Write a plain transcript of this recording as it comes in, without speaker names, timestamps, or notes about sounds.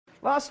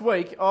Last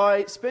week,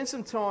 I spent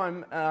some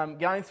time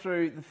going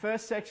through the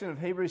first section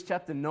of Hebrews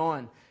chapter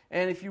 9.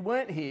 And if you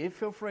weren't here,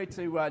 feel free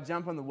to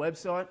jump on the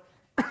website.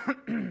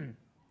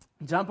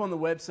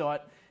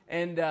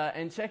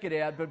 And check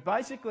it out. But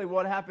basically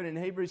what happened in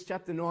Hebrews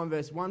chapter 9,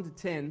 verse 1 to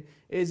 10,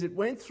 is it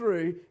went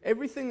through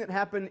everything that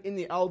happened in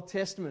the Old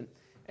Testament.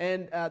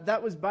 And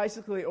that was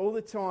basically all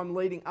the time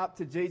leading up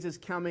to Jesus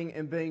coming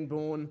and being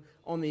born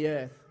on the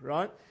earth,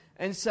 right?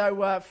 And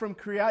so from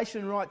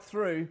creation right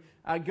through,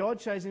 God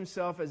shows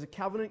himself as a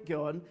covenant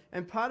God.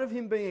 And part of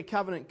him being a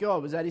covenant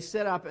God was that he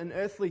set up an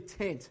earthly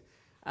tent.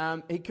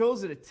 He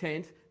calls it a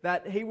tent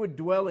that he would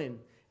dwell in.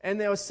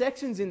 And there were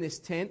sections in this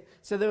tent.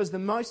 So there was the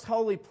most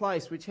holy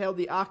place, which held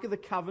the Ark of the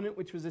Covenant,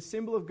 which was a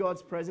symbol of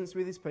God's presence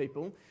with his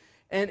people.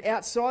 And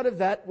outside of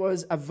that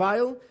was a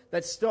veil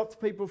that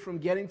stopped people from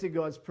getting to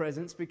God's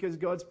presence because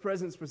God's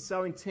presence was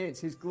so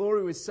intense. His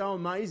glory was so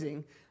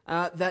amazing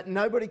that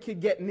nobody could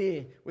get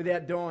near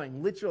without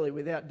dying, literally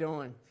without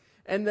dying.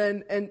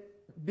 And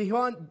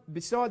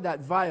beside that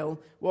veil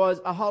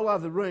was a whole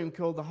other room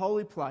called the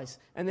Holy Place.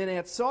 And then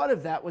outside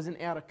of that was an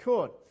outer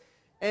court.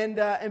 And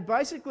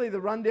basically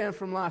the rundown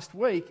from last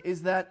week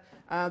is that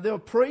there were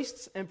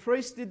priests, and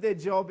priests did their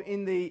job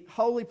in the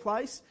holy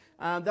place.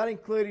 That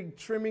included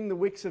trimming the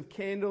wicks of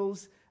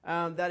candles.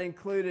 That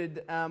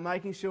included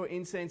making sure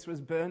incense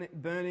was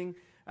burning.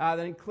 That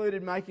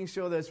included making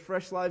sure there's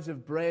fresh loaves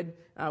of bread,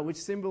 which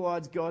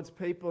symbolised God's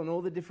people and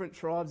all the different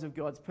tribes of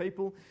God's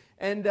people.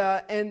 And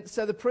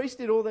so the priests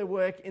did all their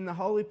work in the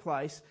holy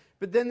place.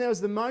 But then there was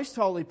the most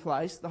holy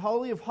place, the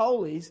Holy of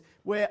Holies,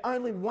 where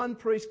only one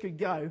priest could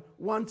go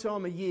one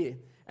time a year.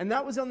 And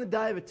that was on the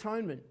Day of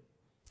Atonement.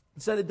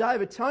 So the Day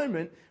of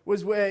Atonement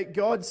was where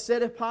God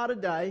set apart a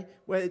day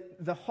where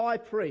the high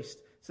priest,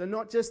 so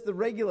not just the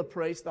regular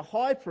priest, the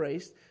high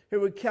priest, who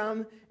would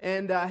come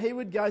and he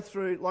would go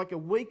through like a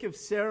week of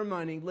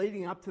ceremony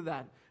leading up to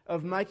that,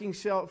 of making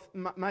sure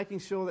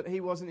that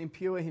he wasn't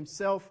impure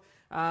himself,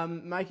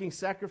 making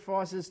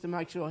sacrifices to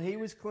make sure he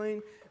was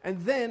clean. And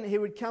then he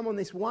would come on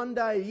this one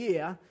day a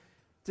year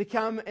to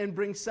come and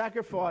bring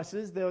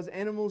sacrifices. There was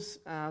animals'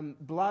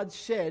 blood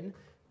shed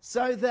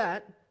so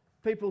that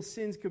people's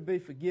sins could be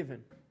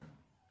forgiven.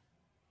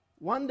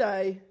 One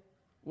day,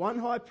 one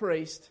high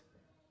priest,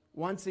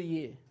 once a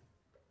year.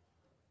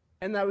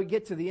 And they would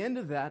get to the end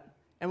of that,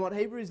 and what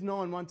Hebrews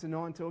 9, 1 to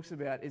 9 talks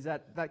about is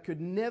that could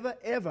never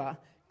ever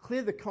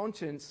clear the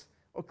conscience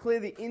or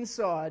clear the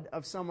inside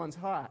of someone's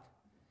heart.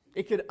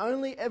 It could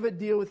only ever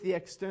deal with the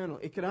external.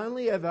 It could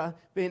only ever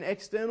be an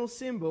external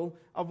symbol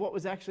of what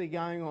was actually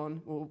going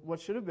on, or what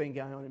should have been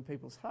going on in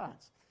people's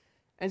hearts.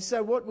 And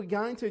so what we're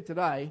going to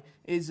today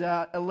is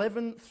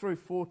 11 through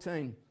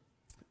 14.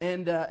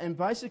 And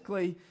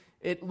basically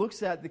it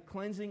looks at the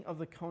cleansing of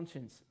the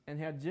conscience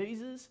and how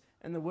Jesus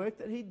and the work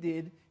that he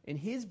did in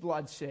his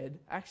bloodshed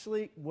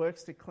actually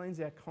works to cleanse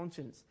our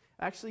conscience,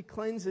 actually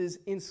cleanses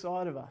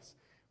inside of us,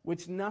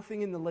 which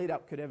nothing in the lead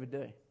up could ever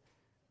do.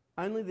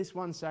 Only this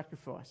one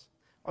sacrifice.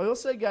 I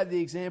also gave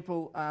the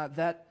example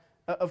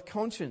of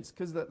conscience,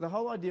 because the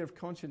whole idea of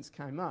conscience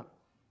came up.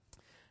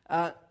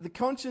 The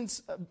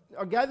conscience,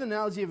 I gave the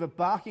analogy of a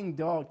barking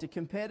dog to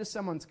compare to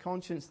someone's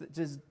conscience that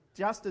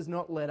just does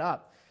not let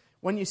up.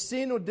 When you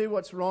sin or do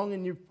what's wrong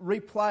and you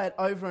replay it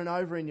over and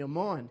over in your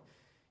mind,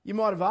 you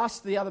might have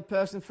asked the other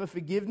person for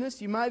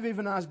forgiveness. You may have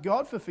even asked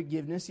God for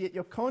forgiveness, yet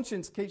your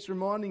conscience keeps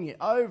reminding you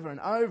over and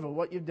over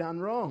what you've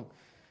done wrong.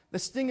 The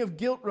sting of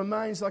guilt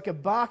remains like a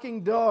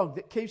barking dog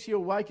that keeps you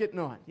awake at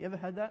night. You ever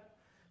had that?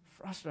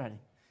 Frustrating.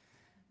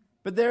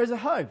 But there is a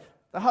hope.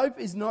 The hope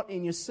is not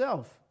in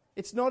yourself.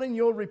 It's not in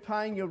your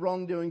repaying your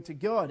wrongdoing to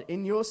God,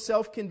 in your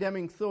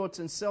self-condemning thoughts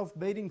and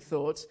self-beating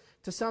thoughts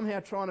to somehow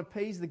try and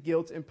appease the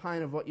guilt and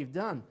pain of what you've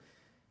done.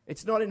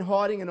 It's not in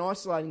hiding and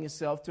isolating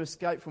yourself to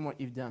escape from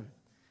what you've done.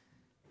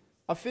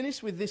 I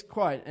finished with this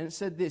quote, and it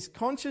said this: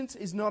 conscience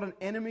is not an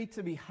enemy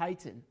to be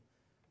hated.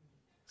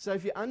 So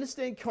if you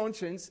understand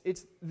conscience,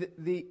 it's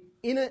the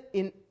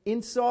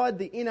inside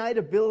the innate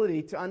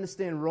ability to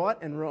understand right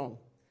and wrong.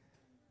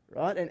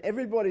 Right? And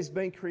everybody's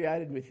been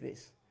created with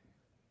this.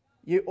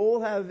 You all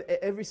have,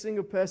 every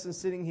single person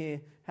sitting here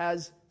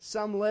has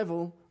some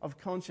level of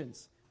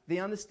conscience,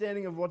 the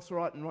understanding of what's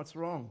right and what's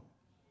wrong.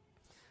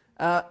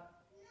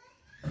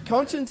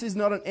 Conscience is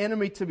not an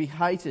enemy to be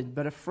hated,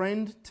 but a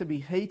friend to be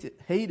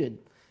heeded.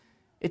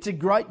 It's a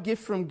great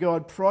gift from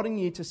God, prodding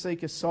you to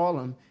seek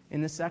asylum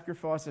in the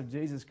sacrifice of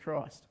Jesus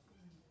Christ.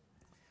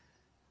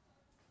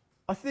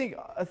 I think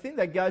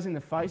that goes in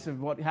the face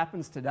of what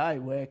happens today,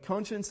 where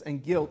conscience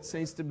and guilt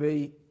seems to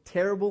be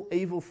terrible,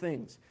 evil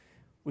things.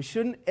 We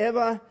shouldn't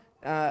ever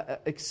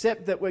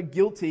accept that we're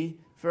guilty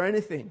for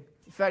anything.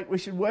 In fact, we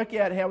should work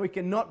out how we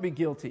can not be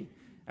guilty.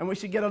 And we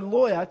should get a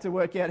lawyer to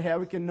work out how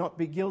we can not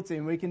be guilty.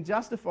 And we can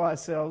justify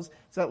ourselves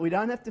so that we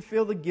don't have to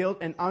feel the guilt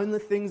and own the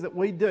things that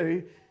we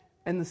do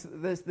and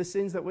the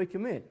sins that we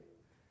commit.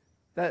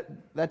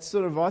 That's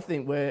sort of, I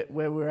think, where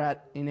we're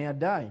at in our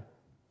day.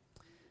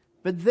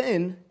 But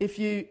then, if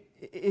you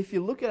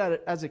look at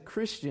it as a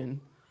Christian,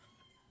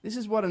 This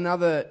is what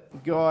another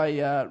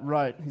guy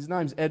wrote. His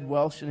name's Ed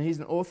Welsh, and he's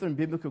an author and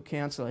biblical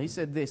counselor. He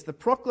said this: the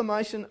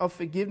proclamation of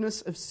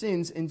forgiveness of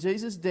sins in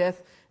Jesus'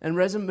 death and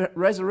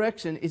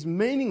resurrection is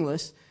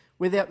meaningless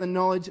without the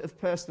knowledge of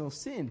personal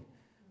sin.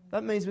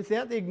 That means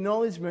without the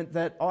acknowledgement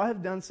that I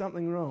have done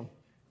something wrong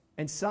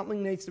and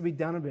something needs to be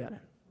done about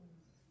it.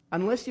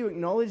 Unless you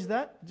acknowledge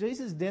that,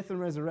 Jesus' death and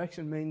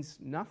resurrection means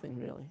nothing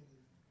really.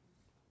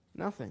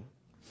 Nothing.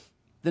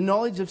 The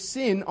knowledge of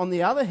sin, on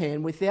the other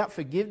hand, without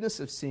forgiveness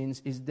of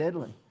sins, is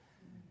deadly.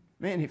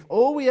 Man, if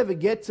all we ever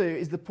get to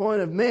is the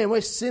point of, man, we're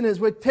sinners,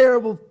 we're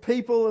terrible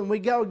people, and we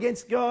go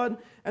against God,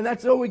 and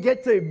that's all we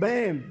get to,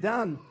 bam,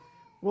 done.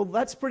 Well,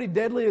 that's pretty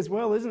deadly as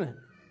well, isn't it?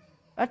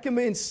 That can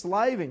be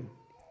enslaving.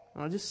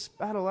 And I just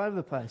spat all over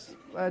the place.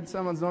 Glad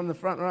someone's not in the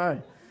front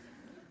row.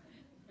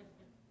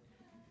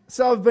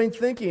 So I've been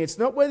thinking, it's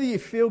not whether you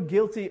feel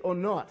guilty or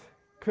not,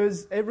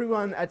 because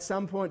everyone at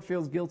some point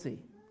feels guilty.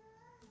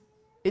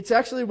 It's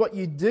actually what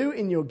you do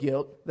in your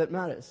guilt that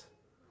matters.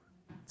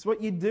 It's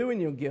what you do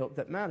in your guilt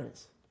that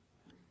matters.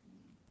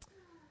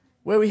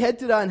 Where we head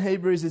today in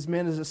Hebrews is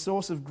meant as a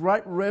source of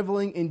great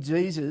reveling in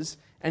Jesus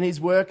and his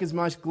work as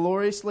most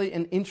gloriously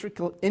and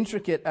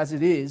intricate as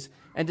it is,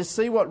 and to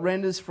see what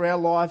renders for our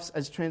lives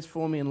as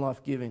transforming and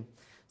life-giving.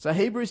 So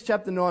Hebrews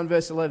chapter 9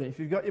 verse 11. If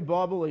you've got your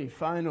Bible or your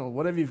phone or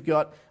whatever you've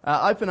got,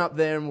 open up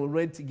there and we'll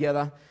read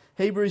together.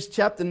 Hebrews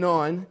chapter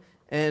 9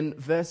 and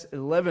verse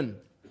 11.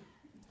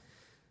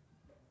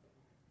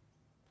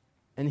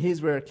 And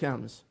here's where it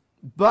comes.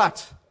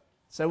 But,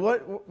 so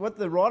what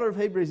the writer of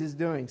Hebrews is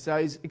doing, so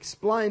he's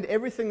explained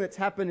everything that's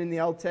happened in the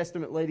Old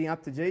Testament leading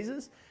up to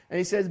Jesus, and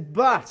he says,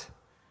 but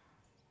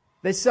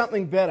there's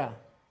something better.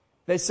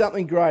 There's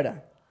something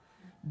greater.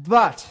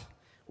 But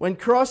when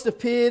Christ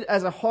appeared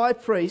as a high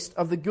priest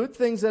of the good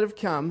things that have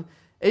come,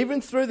 even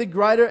through the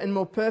greater and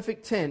more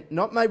perfect tent,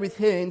 not made with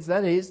hands,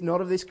 that is,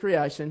 not of this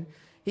creation,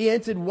 he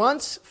entered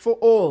once for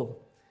all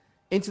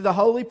into the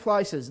holy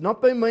places,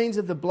 not by means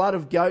of the blood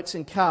of goats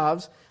and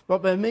calves,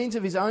 but by means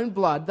of his own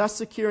blood, thus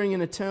securing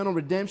an eternal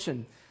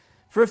redemption.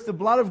 For if the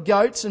blood of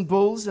goats and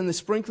bulls and the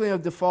sprinkling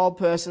of defiled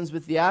persons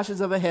with the ashes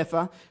of a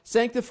heifer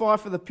sanctify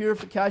for the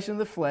purification of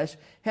the flesh,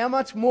 how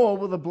much more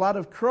will the blood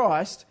of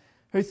Christ,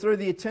 who through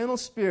the eternal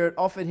Spirit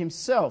offered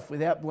himself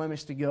without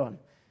blemish to God,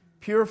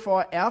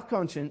 purify our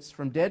conscience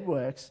from dead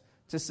works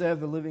to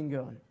serve the living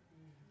God?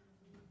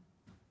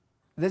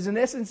 There's an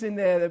essence in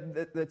there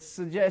that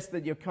suggests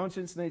that your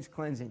conscience needs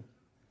cleansing.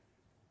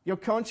 Your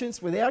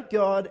conscience, without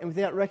God and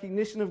without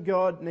recognition of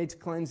God, needs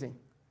cleansing.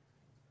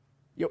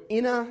 Your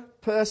inner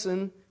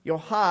person, your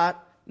heart,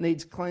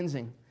 needs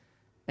cleansing.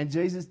 And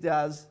Jesus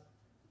does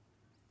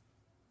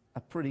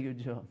a pretty good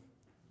job.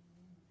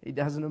 He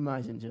does an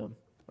amazing job.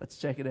 Let's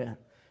check it out.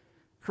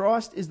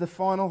 Christ is the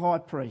final high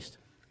priest.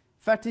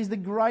 In fact, he's the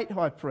great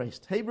high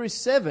priest. Hebrews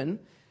 7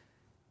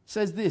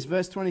 says this,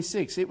 verse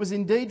 26, it was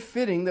indeed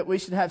fitting that we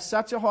should have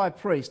such a high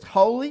priest,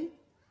 holy,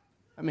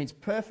 that means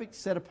perfect,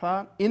 set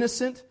apart,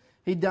 innocent,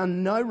 he'd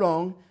done no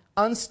wrong,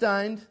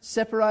 unstained,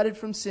 separated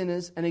from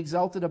sinners, and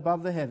exalted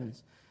above the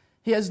heavens.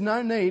 He has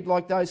no need,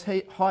 like those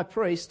high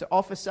priests, to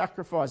offer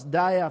sacrifice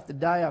day after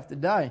day after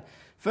day,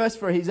 first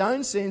for his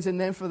own sins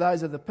and then for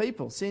those of the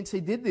people, since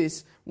he did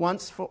this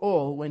once for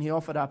all when he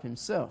offered up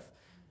himself.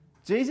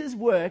 Jesus'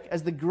 work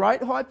as the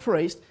great high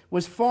priest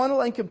was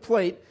final and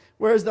complete,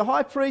 whereas the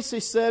high priest who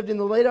served in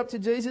the lead up to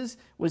Jesus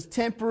was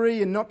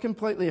temporary and not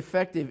completely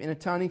effective in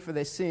atoning for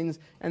their sins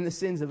and the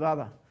sins of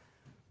others.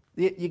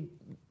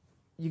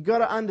 You've got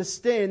to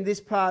understand this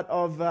part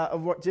of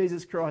what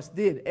Jesus Christ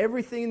did.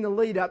 Everything in the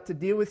lead up to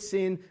deal with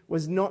sin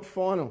was not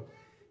final.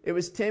 It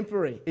was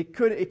temporary. It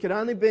could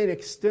only be an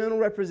external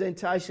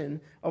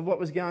representation of what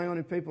was going on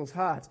in people's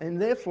hearts,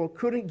 and therefore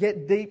couldn't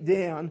get deep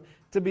down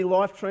to be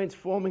life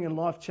transforming and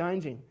life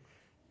changing.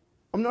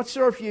 I'm not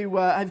sure if you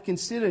have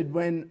considered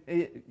when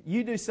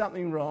you do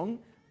something wrong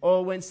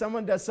or when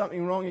someone does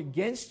something wrong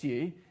against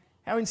you,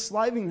 how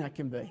enslaving that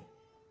can be.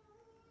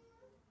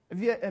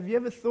 Have you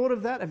ever thought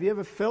of that? Have you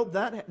ever felt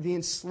that? The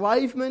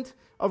enslavement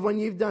of when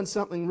you've done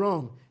something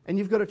wrong and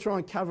you've got to try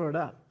and cover it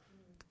up.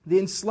 The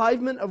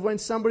enslavement of when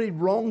somebody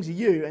wrongs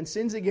you and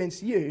sins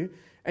against you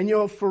and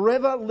you're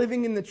forever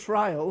living in the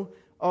trail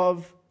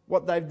of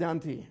what they've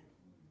done to you.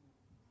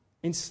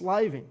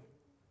 Enslaving.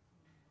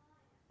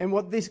 And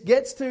what this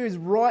gets to is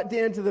right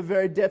down to the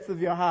very depth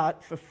of your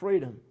heart for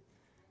freedom.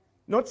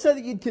 Not so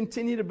that you'd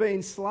continue to be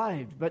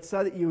enslaved, but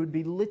so that you would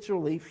be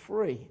literally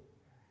free.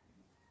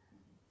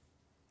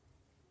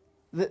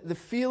 The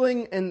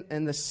feeling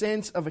and the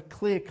sense of a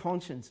clear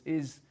conscience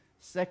is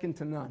second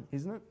to none,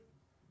 isn't it?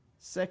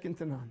 Second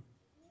to none.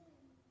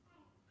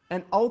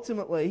 And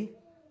ultimately,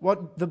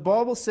 what the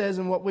Bible says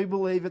and what we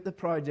believe at the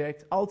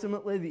project,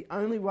 ultimately the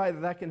only way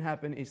that can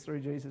happen is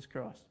through Jesus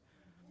Christ.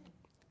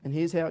 And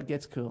here's how it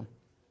gets cool.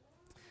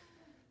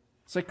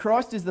 So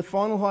Christ is the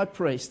final high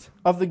priest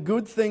of the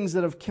good things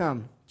that have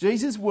come.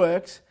 Jesus'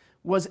 works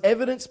was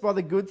evidenced by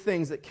the good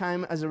things that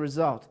came as a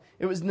result.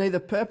 It was neither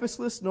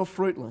purposeless nor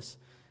fruitless.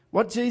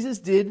 What Jesus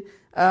did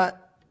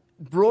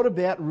brought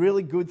about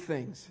really good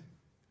things.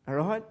 All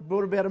right?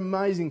 Brought about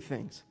amazing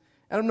things.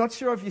 And I'm not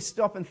sure if you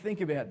stop and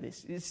think about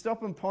this. You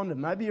stop and ponder.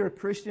 Maybe you're a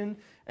Christian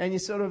and you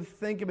sort of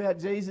think about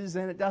Jesus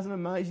and it doesn't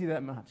amaze you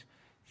that much.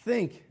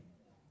 Think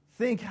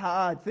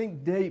hard,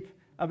 think deep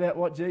about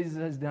what Jesus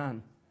has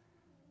done.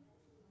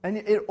 And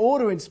it ought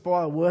to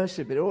inspire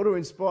worship. It ought to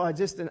inspire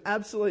just an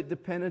absolute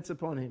dependence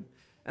upon Him,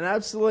 an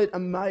absolute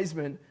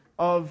amazement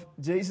of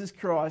Jesus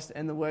Christ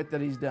and the work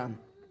that He's done.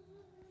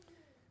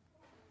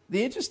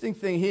 The interesting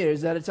thing here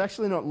is that it's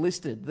actually not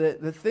listed.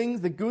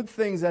 The good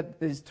things that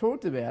is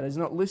talked about is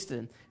not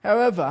listed.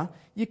 However,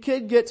 you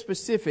could get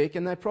specific,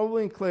 and they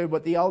probably include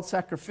what the old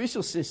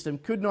sacrificial system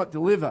could not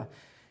deliver.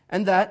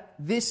 And that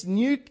this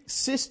new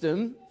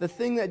system, the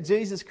thing that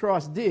Jesus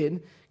Christ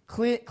did,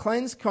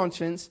 cleansed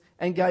conscience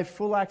and gave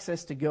full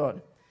access to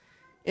God.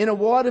 In a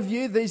wider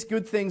view, these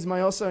good things may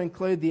also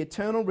include the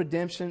eternal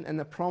redemption and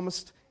the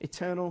promised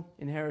eternal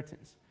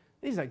inheritance.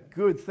 These are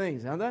good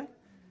things, aren't they?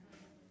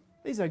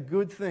 These are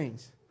good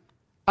things.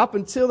 Up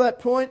until that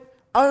point,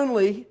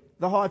 only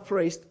the high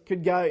priest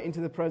could go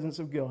into the presence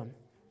of God.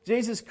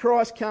 Jesus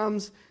Christ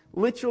comes,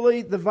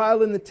 literally the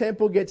veil in the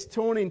temple gets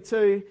torn in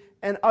two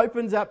and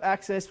opens up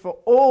access for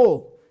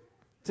all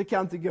to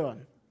come to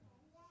God.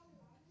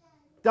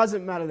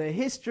 Doesn't matter their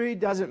history,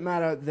 doesn't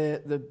matter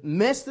the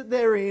mess that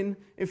they're in.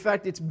 In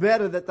fact, it's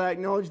better that they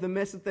acknowledge the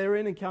mess that they're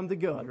in and come to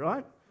God,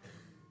 right?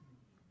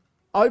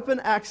 Open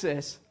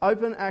access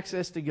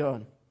to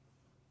God.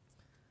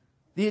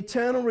 The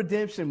eternal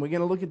redemption, we're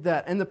going to look at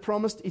that, and the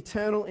promised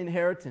eternal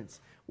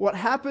inheritance. What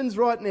happens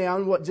right now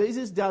and what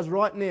Jesus does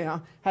right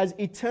now has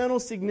eternal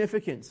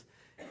significance.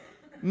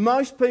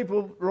 Most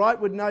people, right,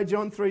 would know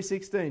John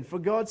 3:16. For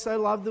God so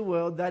loved the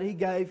world that He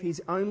gave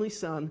His only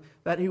Son,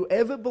 that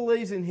whoever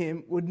believes in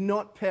Him would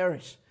not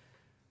perish.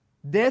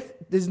 Death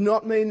does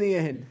not mean the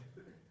end.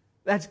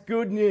 That's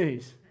good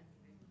news.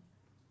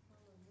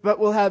 But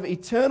we'll have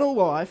eternal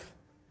life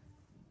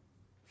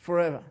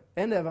forever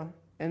and ever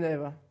and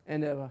ever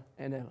and ever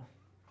and ever.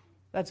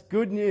 That's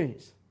good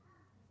news.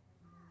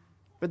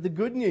 But the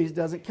good news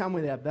doesn't come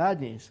without bad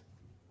news.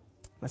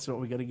 That's what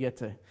we've got to get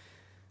to.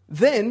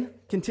 Then,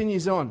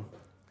 continues on,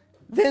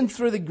 then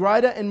through the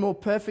greater and more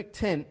perfect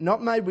tent,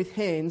 not made with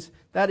hands,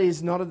 that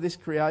is not of this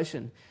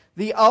creation.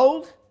 The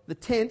old, the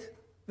tent,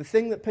 the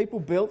thing that people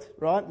built,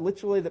 right,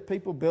 literally that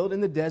people built in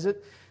the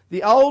desert,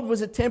 the old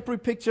was a temporary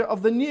picture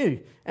of the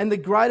new and the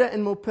greater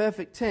and more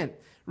perfect tent.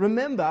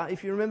 Remember,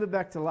 if you remember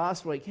back to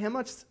last week, how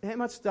much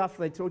stuff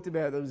they talked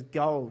about that was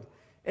gold.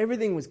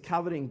 Everything was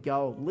covered in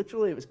gold.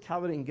 Literally, it was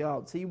covered in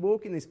gold. So you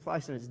walk in this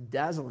place and it's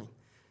dazzling.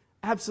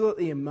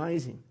 Absolutely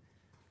amazing.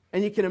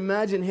 And you can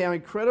imagine how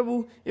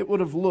incredible it would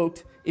have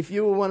looked if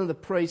you were one of the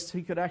priests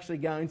who could actually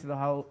go into the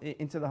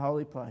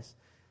holy place.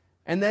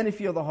 And then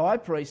if you're the high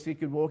priest, you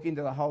could walk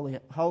into the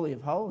holy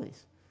of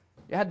holies.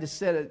 You had to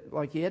set it,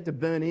 like you had to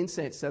burn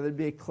incense so there'd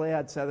be a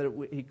cloud so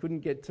that he couldn't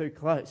get too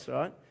close,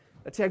 right?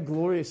 That's how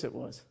glorious it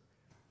was.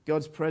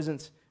 God's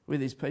presence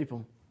with His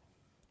people.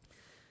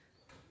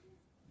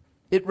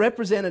 It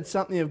represented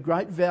something of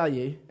great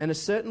value and a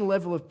certain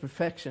level of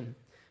perfection.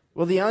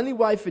 Well, the only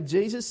way for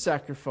Jesus'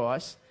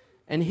 sacrifice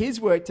and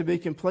His work to be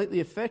completely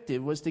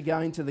effective was to go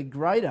into the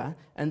greater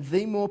and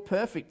the more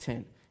perfect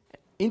tent,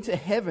 into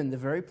heaven, the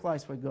very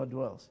place where God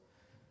dwells.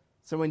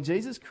 So when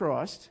Jesus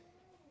Christ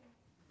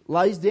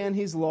lays down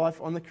His life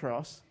on the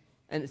cross,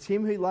 and it's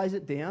Him who lays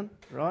it down,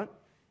 right?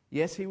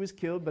 Yes, He was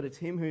killed, but it's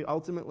Him who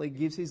ultimately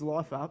gives His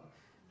life up.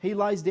 He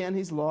lays down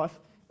His life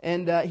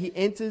and He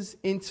enters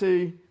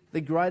into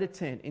the greater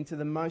tent, into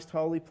the most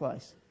holy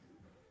place.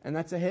 And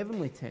that's a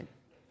heavenly tent.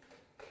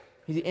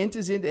 He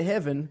enters into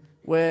heaven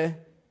where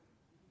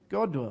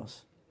God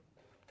dwells.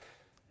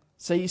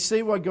 So you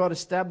see why God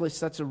established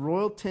such a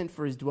royal tent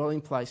for His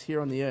dwelling place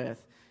here on the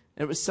earth.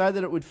 And it was so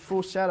that it would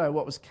foreshadow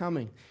what was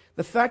coming.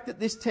 The fact that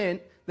this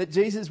tent that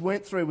Jesus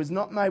went through was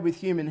not made with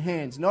human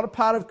hands, not a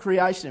part of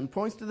creation,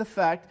 points to the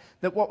fact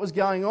that what was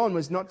going on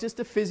was not just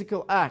a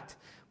physical act.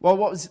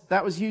 While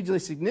that was hugely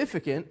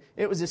significant,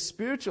 it was a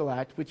spiritual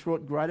act which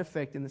wrought great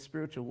effect in the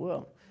spiritual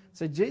world.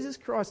 So Jesus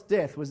Christ's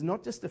death was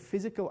not just a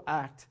physical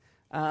act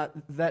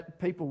that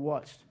people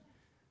watched.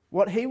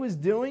 What He was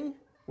doing,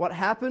 what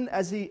happened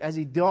as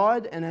he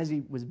died and as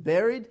He was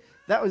buried,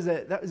 that was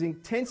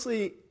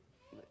intensely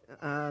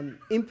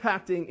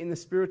impacting in the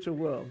spiritual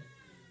world.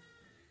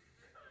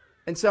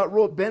 And so it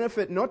wrought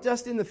benefit not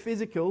just in the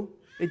physical.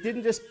 It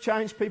didn't just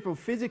change people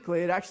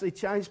physically, it actually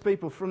changed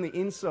people from the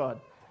inside.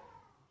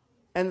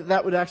 And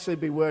that would actually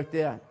be worked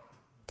out.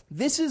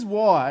 This is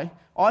why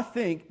I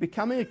think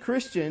becoming a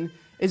Christian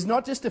is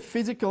not just a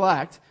physical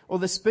act or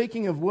the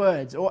speaking of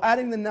words or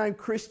adding the name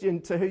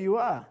Christian to who you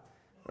are,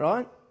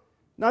 right?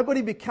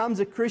 Nobody becomes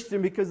a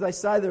Christian because they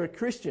say they're a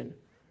Christian.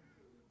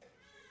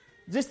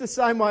 Just the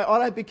same way I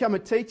don't become a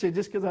teacher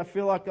just because I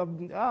feel like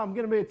I'm going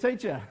to be a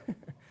teacher.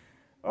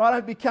 Or I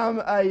don't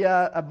become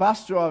a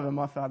bus driver.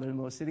 My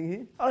father-in-law is sitting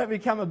here. I don't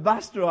become a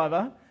bus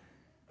driver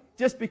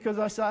just because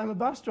I say I'm a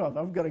bus driver.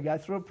 I've got to go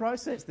through a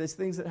process. There's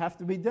things that have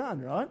to be done,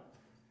 right?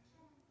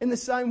 In the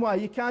same way,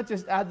 you can't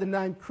just add the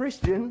name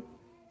Christian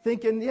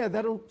thinking, yeah,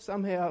 that'll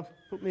somehow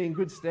put me in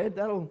good stead.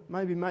 That'll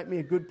maybe make me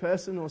a good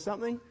person or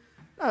something.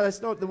 No,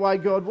 that's not the way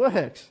God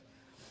works.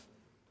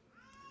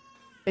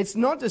 It's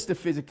not just a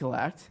physical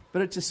act,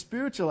 but it's a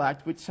spiritual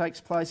act which takes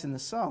place in the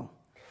soul.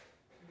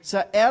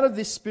 So out of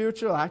this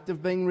spiritual act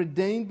of being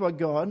redeemed by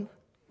God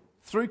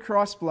through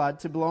Christ's blood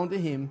to belong to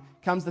Him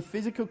comes the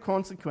physical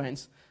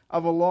consequence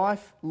of a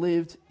life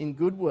lived in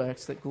good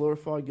works that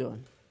glorify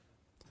God.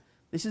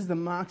 This is the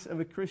marks of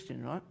a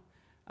Christian, right?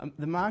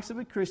 The marks of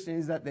a Christian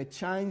is that they're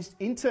changed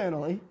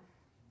internally,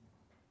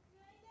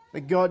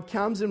 that God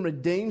comes and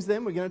redeems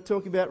them. We're going to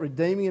talk about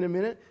redeeming in a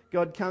minute.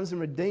 God comes and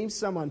redeems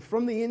someone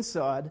from the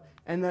inside,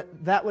 and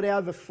that would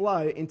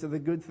overflow into the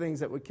good things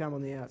that would come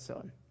on the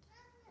outside.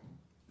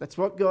 That's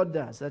what God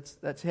does.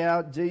 That's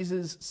how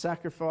Jesus'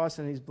 sacrifice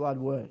and His blood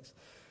works.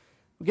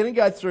 We're going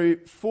to go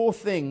through 4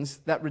 things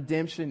that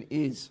redemption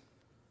is.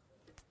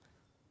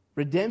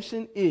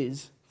 Redemption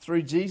is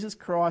through Jesus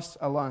Christ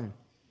alone.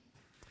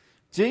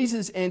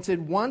 Jesus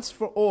entered once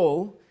for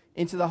all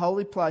into the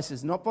holy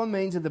places, not by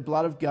means of the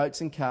blood of goats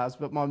and calves,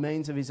 but by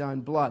means of His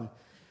own blood.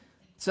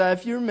 So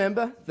if you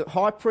remember, the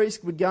high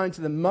priest would go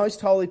into the most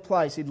holy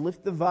place. He'd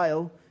lift the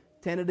veil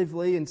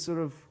tentatively and sort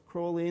of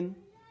crawl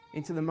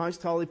into the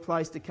most holy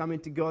place to come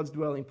into God's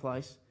dwelling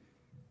place.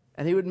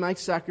 And he would make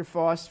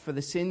sacrifice for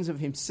the sins of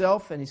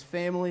himself and his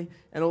family,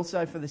 and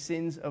also for the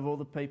sins of all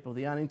the people,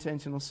 the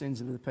unintentional sins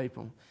of the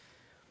people.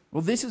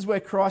 Well, this is where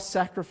Christ's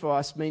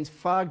sacrifice means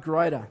far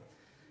greater.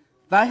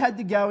 They had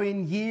to go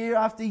in year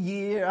after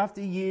year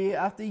after year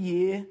after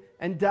year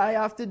and day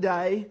after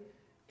day,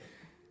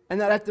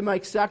 and they'd have to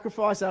make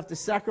sacrifice after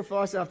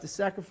sacrifice after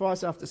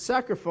sacrifice after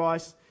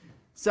sacrifice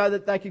so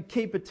that they could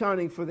keep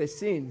atoning for their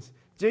sins.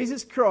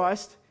 Jesus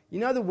Christ, you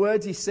know the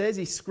words He says?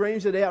 He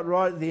screams it out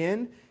right at the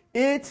end.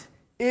 It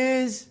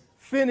is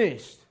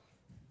finished.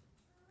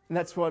 And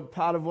that's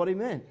part of what He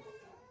meant.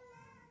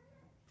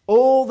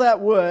 All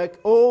that work,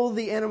 all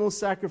the animal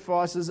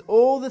sacrifices,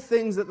 all the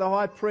things that the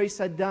high priest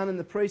had done and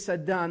the priests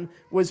had done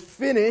was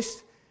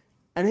finished,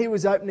 and He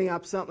was opening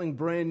up something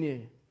brand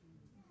new.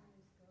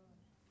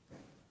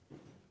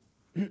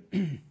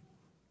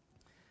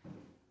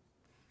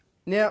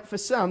 Now, for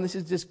some, this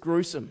is just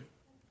gruesome.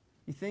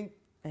 You think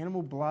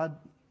animal blood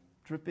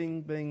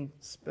dripping, being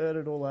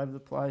spurted all over the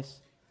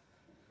place.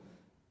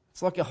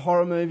 It's like a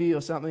horror movie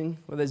or something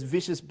where there's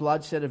vicious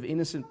bloodshed of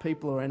innocent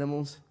people or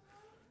animals.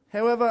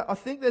 However, I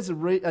think there's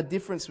a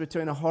difference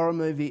between a horror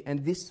movie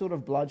and this sort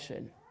of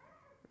bloodshed,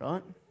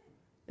 right?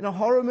 In a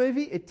horror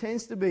movie, it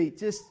tends to be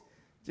just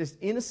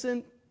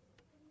innocent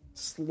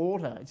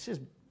slaughter. It's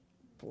just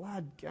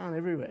blood going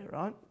everywhere,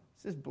 right?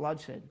 It's just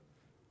bloodshed.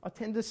 I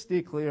tend to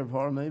steer clear of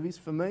horror movies.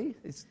 For me,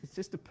 it's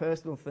just a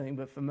personal thing,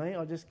 but for me,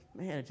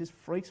 it just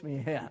freaks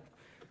me out.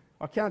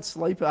 I can't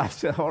sleep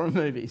after horror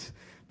movies.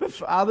 But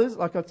for others,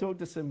 like I talked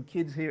to some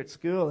kids here at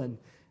school,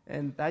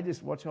 and they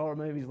just watch horror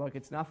movies like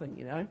it's nothing,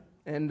 you know?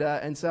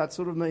 And so it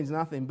sort of means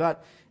nothing.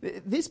 But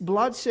this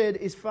bloodshed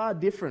is far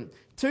different.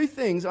 2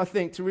 things, I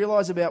think, to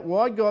realise about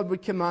why God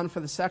would command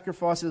for the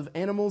sacrifices of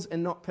animals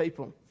and not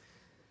people.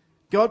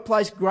 God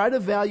placed greater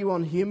value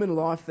on human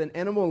life than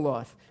animal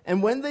life.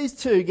 And when these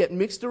two get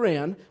mixed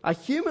around, a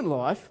human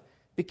life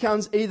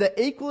becomes either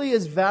equally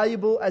as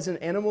valuable as an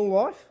animal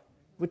life,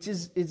 which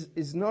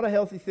is not a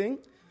healthy thing,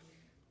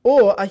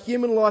 or a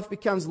human life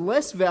becomes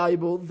less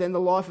valuable than the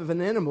life of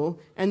an animal,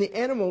 and the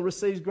animal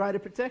receives greater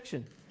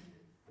protection.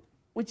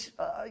 Which,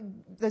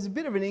 there's a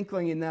bit of an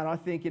inkling in that, I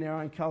think, in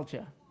our own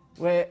culture,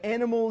 where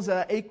animals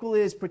are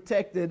equally as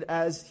protected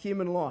as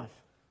human life.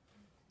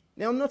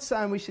 Now, I'm not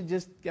saying we should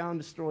just go and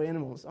destroy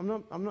animals. I'm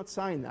not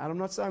saying that. I'm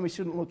not saying we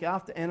shouldn't look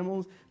after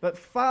animals, but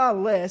far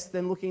less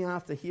than looking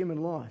after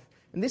human life.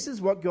 And this is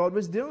what God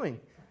was doing.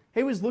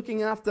 He was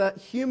looking after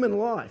human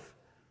life.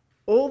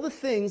 All the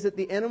things that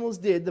the animals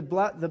did, the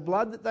blood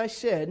that they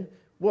shed,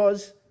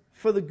 was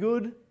for the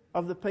good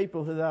of the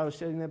people who they were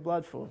shedding their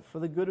blood for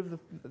the good of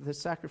the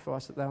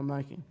sacrifice that they were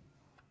making.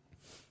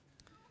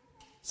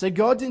 So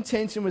God's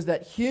intention was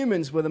that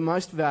humans were the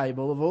most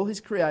valuable of all His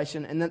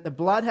creation, and that the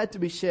blood had to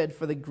be shed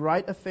for the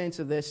great offence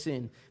of their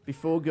sin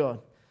before God.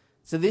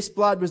 So this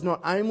blood was not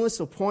aimless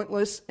or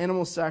pointless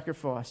animal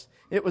sacrifice.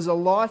 It was a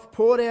life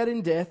poured out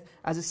in death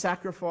as a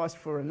sacrifice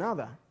for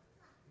another.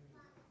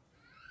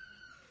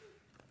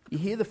 You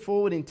hear the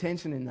forward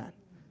intention in that.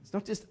 It's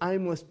not just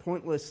aimless,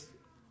 pointless,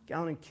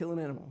 going and killing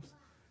animals.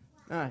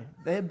 No,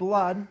 their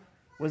blood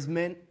was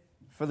meant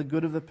for the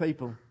good of the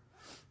people.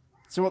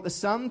 So what the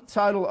sum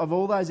total of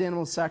all those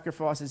animal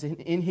sacrifices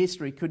in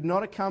history could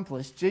not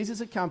accomplish,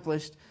 Jesus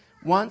accomplished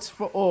once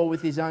for all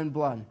with His own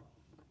blood.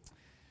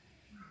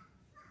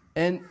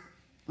 And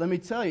let me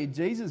tell you,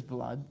 Jesus'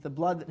 blood, the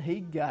blood that He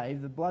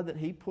gave, the blood that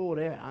He poured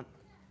out,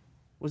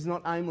 was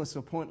not aimless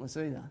or pointless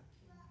either.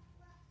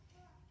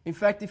 In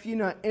fact, if you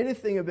know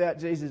anything about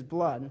Jesus'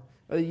 blood,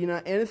 or you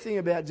know anything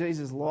about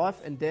Jesus'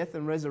 life and death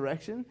and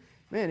resurrection,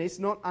 man, it's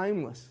not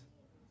aimless.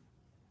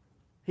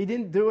 He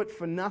didn't do it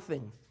for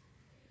nothing.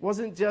 It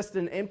wasn't just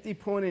an empty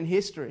point in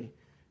history.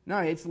 No,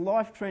 it's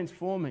life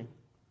transforming.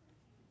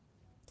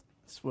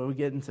 That's where we're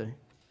getting to.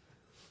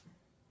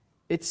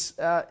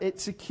 It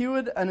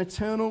secured an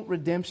eternal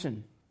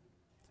redemption.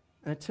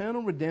 An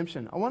eternal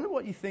redemption. I wonder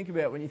what you think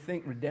about when you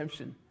think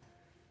redemption.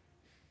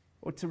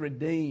 Or to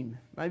redeem.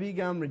 Maybe you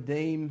go and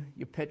redeem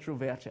your petrol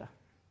voucher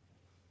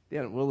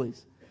down at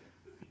Woolies.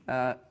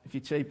 If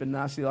you're cheap and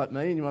nasty like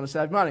me and you want to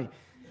save money.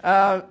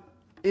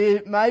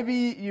 Maybe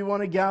you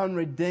want to go and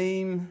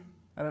redeem,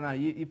 I don't know,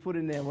 you put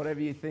in there whatever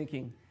you're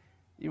thinking.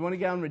 You want to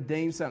go and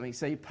redeem something.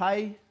 So you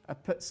pay a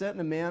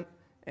certain amount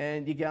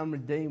and you go and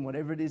redeem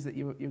whatever it is that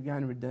you're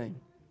going to redeem.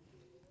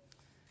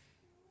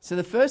 So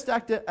the first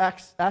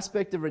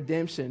aspect of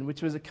redemption,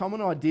 which was a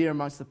common idea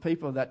amongst the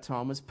people of that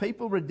time, was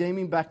people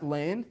redeeming back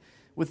land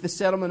with the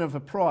settlement of a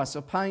price,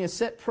 or paying a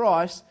set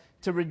price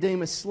to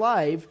redeem a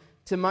slave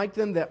to make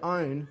them their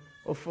own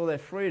or for their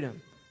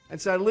freedom. And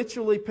so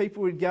literally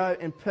people would go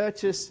and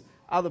purchase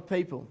other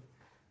people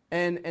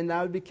and they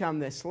would become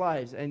their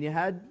slaves. And you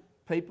had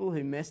people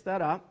who messed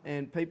that up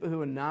and people who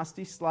were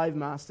nasty slave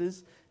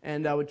masters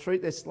and would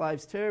treat their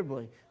slaves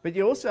terribly. But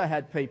you also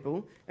had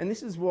people, and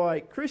this is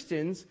why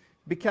Christians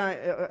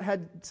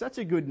had such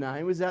a good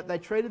name, was that they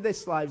treated their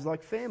slaves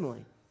like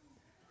family.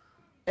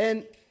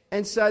 And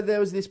so there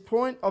was this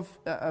point of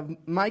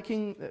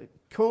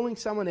calling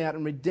someone out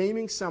and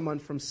redeeming someone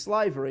from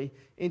slavery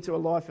into a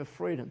life of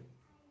freedom.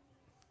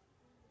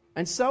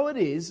 And so it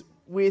is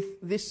with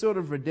this sort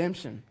of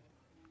redemption.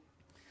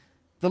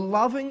 The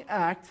loving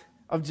act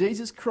of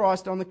Jesus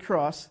Christ on the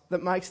cross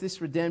that makes this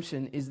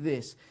redemption is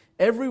this.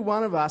 Every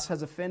one of us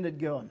has offended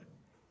God.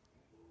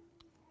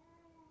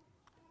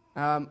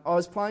 I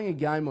was playing a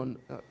game on,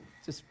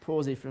 just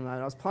pause here for a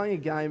moment. I was playing a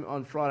game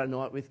on Friday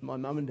night with my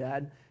mum and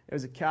dad. It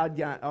was a card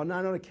game. Oh,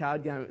 no, not a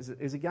card game.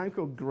 It was a game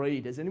called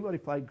Greed. Has anybody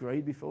played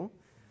Greed before?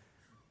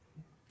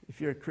 If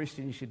you're a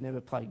Christian, you should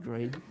never play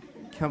Greed.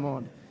 Come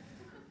on.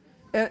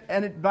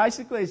 And it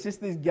basically is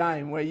just this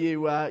game where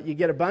you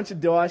get a bunch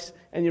of dice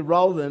and you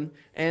roll them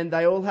and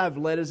they all have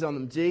letters on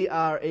them,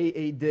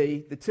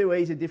 G-R-E-E-D. The two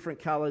E's are different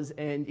colours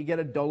and you get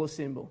a dollar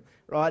symbol,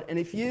 right? And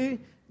if you,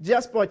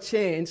 just by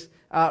chance,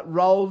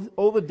 roll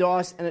all the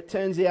dice and it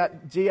turns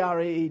out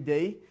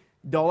G-R-E-E-D,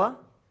 dollar,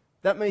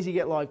 that means you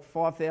get like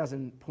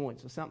 5,000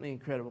 points or something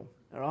incredible,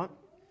 all right?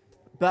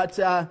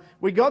 But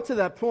we got to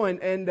that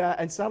point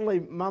and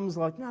suddenly Mum's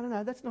like,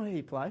 no, that's not how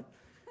you play.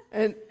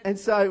 And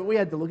so we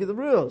had to look at the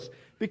rules.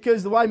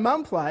 Because the way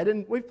Mum played,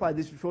 and we've played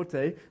this before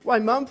too, the way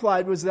Mum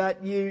played was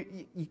that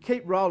you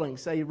keep rolling.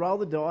 So you roll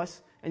the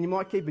dice, and you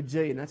might keep a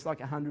G, and that's like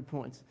 100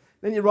 points.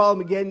 Then you roll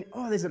them again.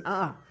 Oh, there's an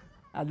R.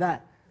 Add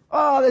that.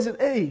 Oh, there's an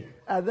E.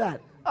 Add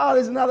that. Oh,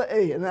 there's another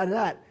E, and add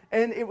that.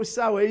 And it was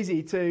so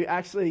easy to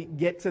actually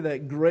get to the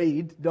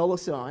greed dollar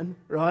sign,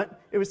 right?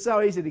 It was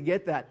so easy to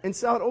get that. And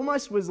so it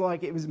almost was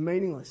like it was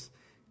meaningless.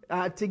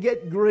 To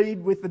get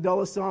greed with the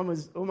dollar sign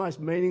was almost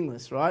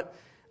meaningless, right?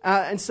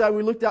 And so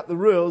we looked up the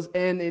rules,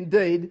 and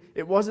indeed,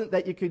 it wasn't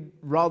that you could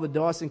roll the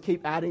dice and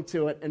keep adding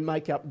to it and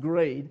make up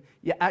greed.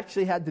 You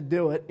actually had to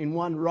do it in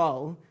one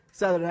roll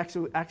so that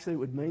it actually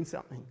would mean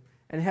something.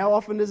 And how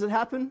often does it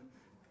happen?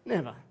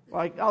 Never.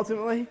 Like,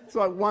 ultimately, it's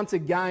like once a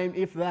game,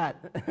 if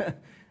that.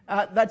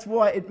 That's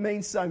why it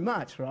means so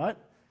much, right?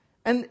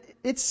 And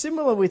it's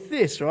similar with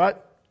this, right?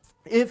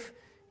 If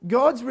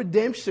God's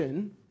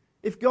redemption,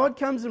 if God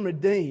comes and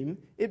redeem,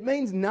 it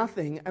means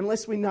nothing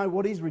unless we know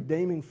what He's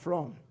redeeming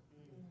from.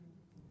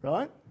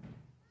 Right?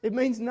 It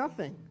means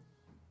nothing.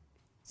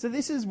 So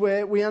this is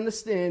where we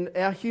understand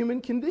our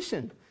human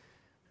condition.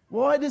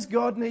 Why does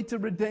God need to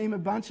redeem a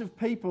bunch of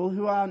people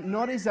who are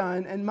not His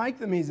own and make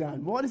them His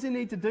own? Why does He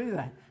need to do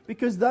that?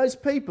 Because those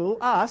people,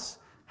 us,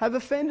 have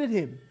offended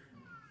Him.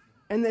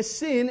 And their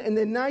sin and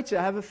their nature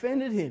have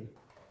offended Him.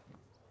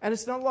 And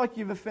it's not like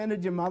you've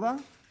offended your mother.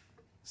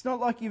 It's not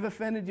like you've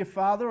offended your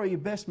father or your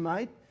best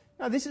mate.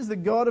 No, this is the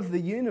God of the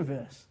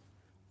universe.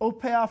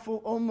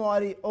 All-powerful,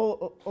 almighty,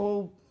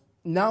 all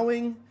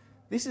knowing.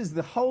 This is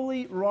the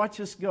holy,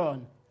 righteous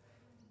God,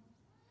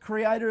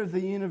 creator of the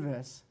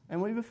universe,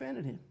 and we've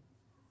offended Him.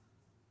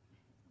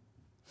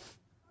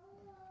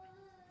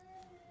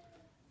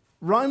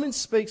 Romans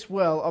speaks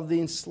well of the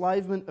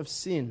enslavement of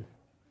sin,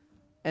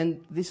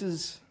 and this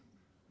is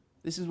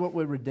what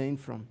we're redeemed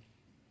from.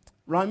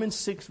 Romans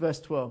 6 verse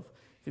 12.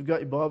 If you've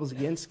got your Bibles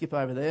again, skip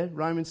over there.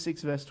 Romans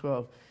 6 verse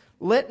 12.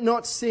 Let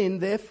not sin,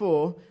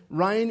 therefore,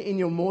 reign in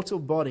your mortal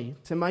body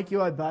to make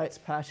you obey its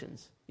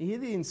passions. You hear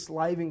the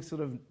enslaving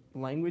sort of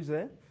language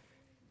there?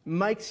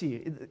 Makes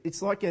you.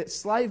 It's like a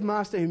slave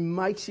master who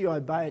makes you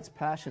obey its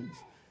passions.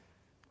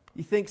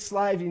 You think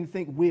slave, you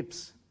think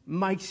whips.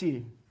 Makes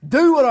you.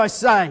 Do what I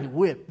say,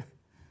 whip.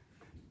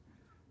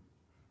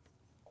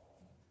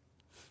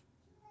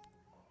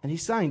 And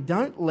he's saying,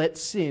 don't let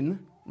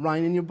sin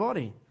reign in your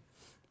body.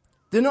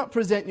 Do not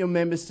present your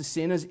members to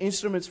sin as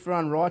instruments for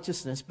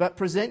unrighteousness, but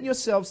present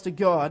yourselves to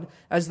God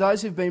as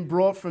those who've been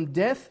brought from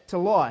death to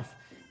life,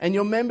 and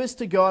your members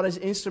to God as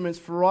instruments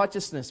for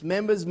righteousness.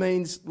 Members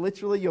means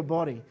literally your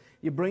body.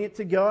 You bring it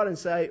to God and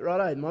say,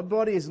 righto, my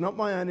body is not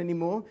my own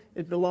anymore.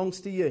 It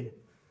belongs to you.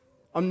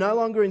 I'm no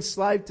longer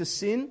enslaved to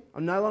sin.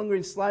 I'm no longer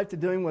enslaved to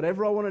doing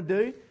whatever I want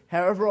to do,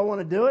 however I want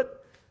to do it.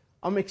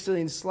 I'm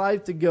actually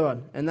enslaved to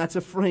God, and that's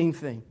a freeing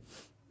thing.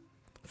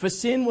 For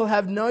sin will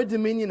have no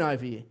dominion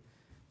over you,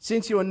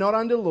 since you are not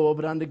under law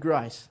but under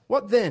grace.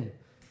 What then?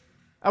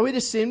 Are we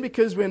to sin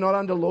because we're not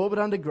under law but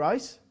under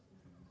grace?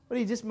 What,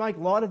 do you just make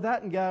light of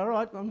that and go, all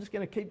right, I'm just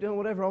going to keep doing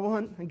whatever I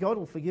want and God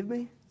will forgive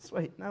me?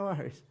 Sweet, no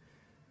worries.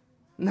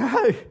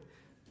 No,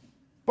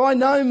 by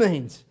no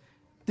means.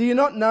 Do you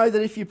not know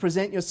that if you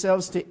present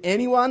yourselves to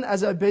anyone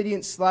as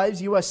obedient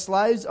slaves, you are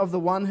slaves of the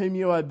one whom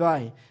you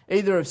obey,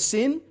 either of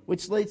sin,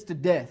 which leads to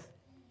death?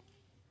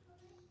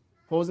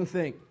 Pause and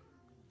think.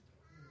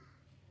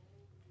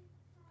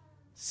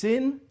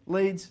 Sin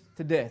leads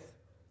to death.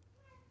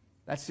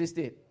 That's just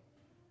it.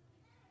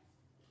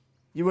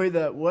 You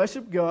either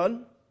worship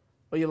God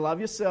or you love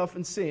yourself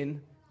and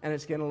sin, and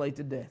it's going to lead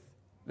to death.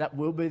 That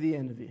will be the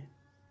end of you.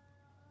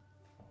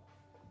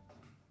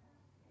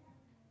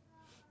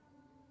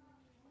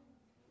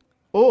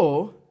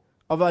 Or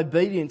of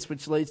obedience,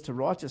 which leads to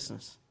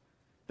righteousness.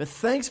 But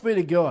thanks be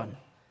to God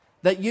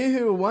that you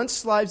who were once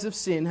slaves of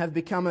sin have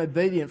become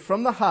obedient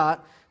from the heart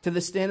to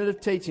the standard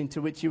of teaching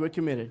to which you were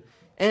committed,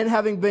 and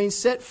having been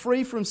set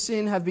free from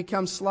sin have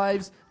become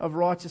slaves of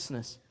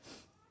righteousness.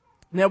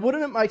 Now,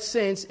 wouldn't it make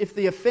sense if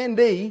the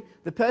offendee,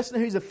 the person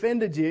who's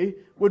offended you,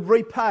 would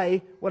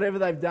repay whatever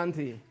they've done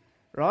to you,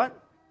 right?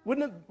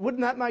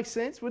 Wouldn't that make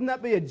sense? Wouldn't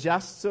that be a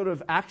just sort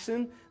of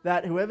action,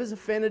 that whoever's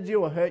offended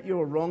you or hurt you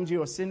or wronged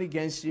you or sinned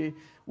against you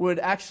would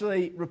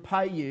actually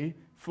repay you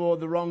for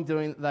the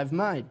wrongdoing that they've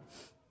made?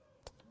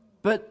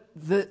 But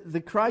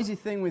the crazy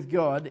thing with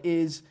God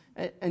is,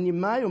 and you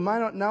may or may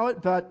not know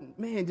it, but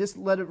man, just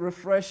let it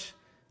refresh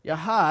your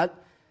heart.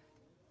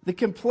 The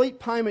complete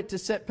payment to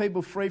set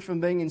people free from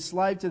being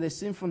enslaved to their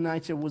sinful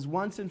nature was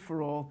once and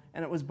for all,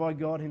 and it was by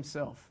God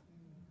Himself.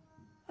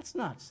 That's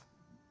nuts.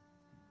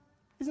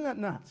 Isn't that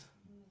nuts?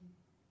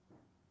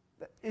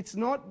 It's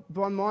not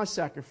by my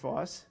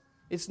sacrifice.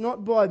 It's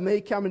not by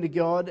me coming to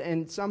God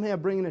and somehow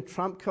bringing a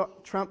trump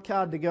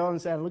card to God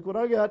and saying, look what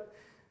I got.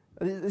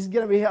 This is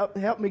going to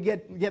help me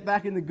get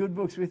back in the good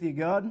books with you,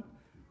 God. I'm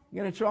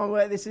going to try and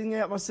work this thing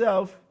out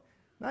myself.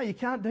 No, you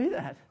can't do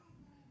that.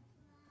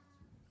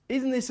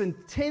 Isn't this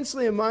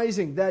intensely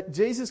amazing that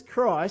Jesus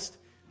Christ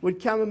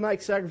would come and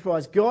make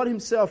sacrifice? God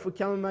Himself would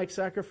come and make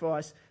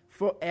sacrifice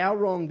for our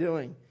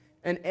wrongdoing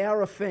and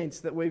our offence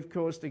that we've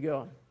caused to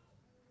God.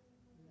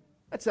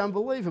 That's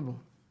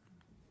unbelievable.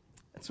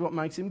 That's what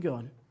makes Him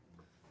God.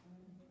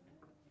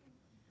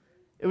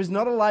 It was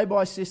not a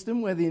lay-by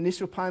system where the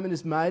initial payment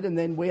is made and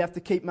then we have to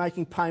keep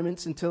making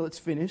payments until it's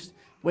finished.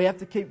 We have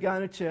to keep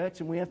going to church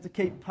and we have to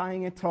keep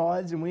paying our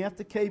tithes and we have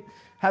to keep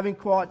having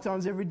quiet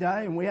times every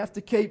day and we have to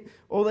keep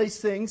all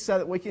these things so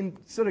that we can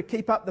sort of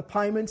keep up the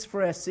payments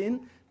for our sin.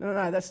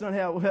 No, that's not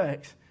how it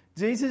works.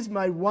 Jesus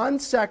made one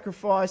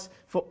sacrifice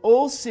for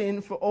all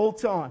sin for all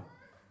time.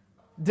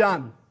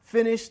 Done.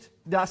 Finished.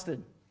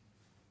 Dusted.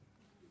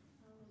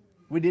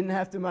 We didn't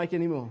have to make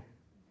any more.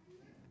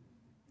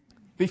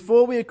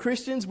 Before we are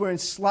Christians, we're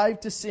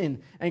enslaved to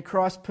sin, and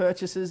Christ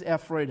purchases our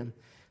freedom.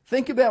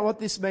 Think about what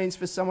this means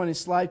for someone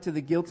enslaved to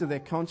the guilt of their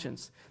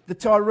conscience. The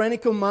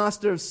tyrannical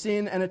master of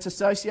sin and its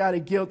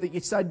associated guilt that you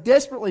so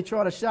desperately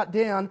try to shut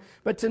down,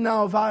 but to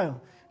no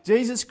avail.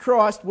 Jesus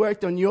Christ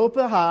worked on your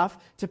behalf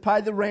to pay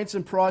the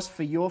ransom price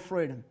for your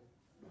freedom.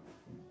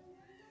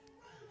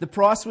 The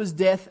price was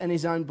death and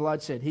His own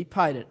bloodshed. He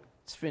paid it.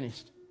 It's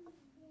finished.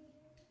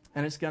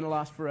 And it's going to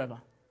last forever.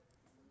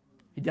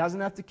 He doesn't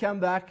have to come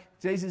back.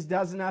 Jesus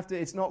doesn't have to.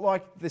 It's not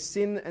like the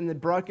sin and the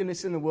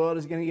brokenness in the world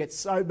is going to get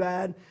so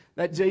bad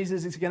that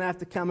Jesus is going to have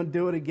to come and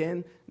do it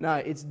again. No,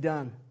 it's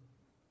done.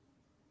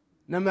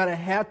 No matter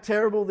how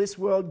terrible this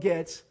world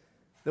gets,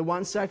 the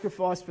one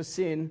sacrifice for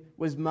sin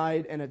was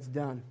made and it's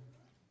done.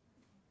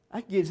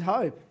 That gives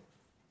hope.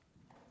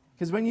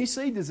 Because when you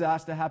see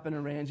disaster happen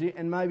around you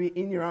and maybe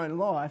in your own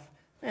life,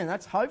 man,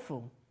 that's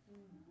hopeful.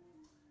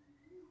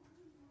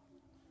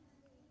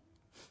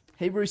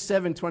 Hebrews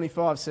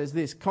 7:25 says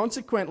this,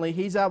 consequently,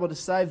 He's able to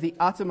save the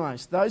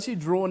uttermost, those who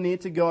draw near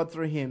to God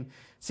through Him,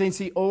 since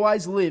He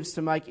always lives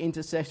to make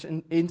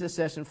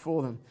intercession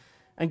for them.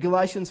 And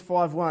Galatians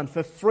 5:1,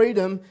 for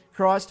freedom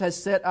Christ has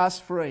set us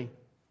free.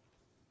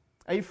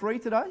 Are you free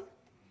today?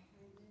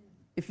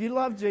 If you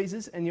love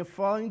Jesus and you're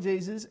following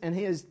Jesus and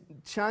He has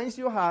changed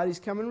your heart, He's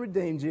come and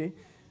redeemed you,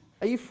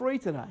 are you free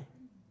today?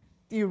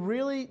 Do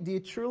you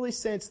truly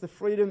sense the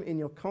freedom in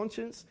your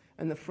conscience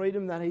and the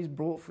freedom that He's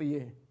brought for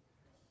you?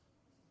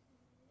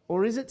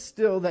 Or is it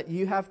still that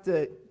you have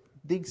to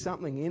dig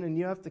something in and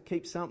you have to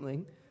keep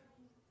something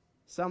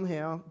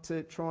somehow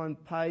to try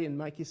and pay and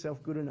make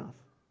yourself good enough?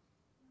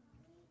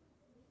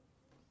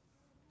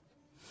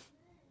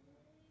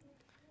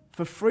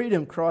 For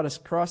freedom,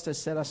 Christ has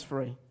set us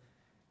free.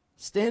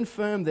 Stand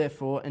firm,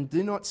 therefore, and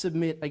do not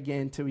submit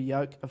again to a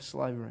yoke of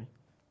slavery.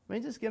 It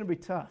means it's going to be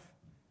tough.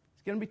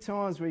 There's going to be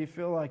times where you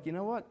feel like, you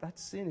know what, that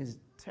sin is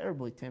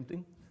terribly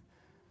tempting.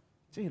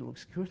 Gee, it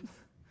looks good.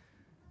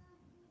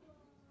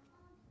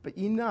 But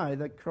you know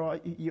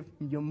that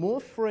you're more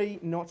free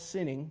not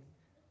sinning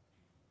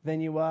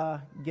than you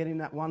are getting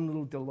that one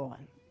little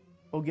delight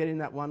or getting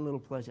that one little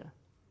pleasure.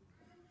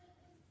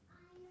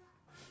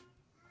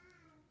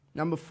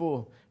 Number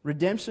 3,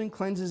 redemption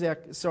cleanses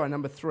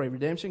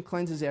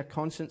our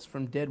conscience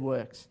from dead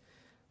works.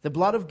 The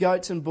blood of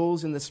goats and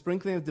bulls and the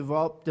sprinkling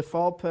of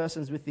defiled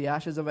persons with the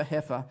ashes of a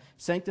heifer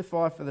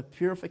sanctify for the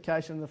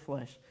purification of the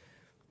flesh.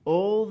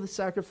 All the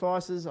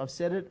sacrifices, I've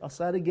said it, I'll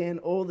say it again,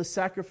 all the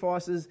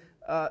sacrifices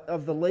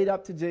of the lead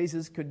up to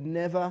Jesus could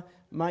never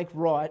make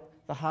right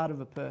the heart of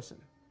a person.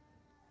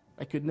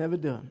 They could never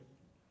do it.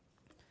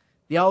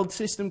 The old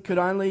system could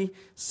only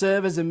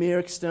serve as a mere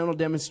external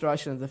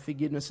demonstration of the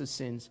forgiveness of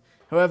sins.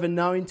 However,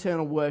 no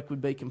internal work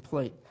would be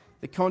complete.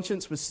 The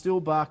conscience was still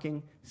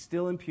barking,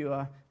 still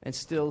impure, and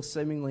still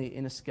seemingly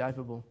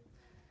inescapable.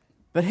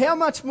 But how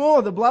much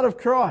more the blood of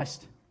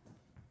Christ,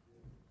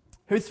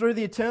 who through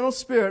the eternal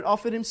Spirit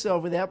offered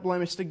himself without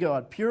blemish to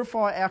God,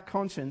 purify our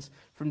conscience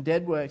from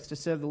dead works to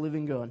serve the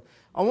living God.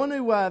 I want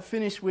to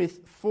finish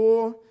with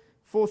four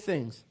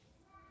things.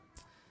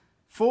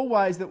 4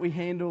 ways that we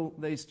handle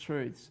these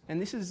truths.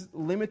 And this is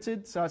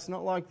limited, so it's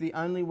not like the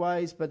only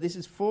ways, but this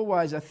is 4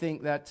 ways I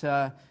think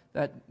that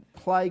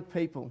plague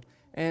people.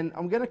 And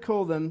I'm going to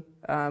call them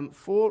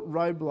 4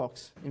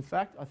 roadblocks. In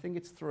fact, I think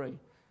it's 3.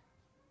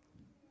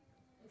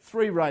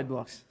 3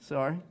 roadblocks,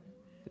 sorry.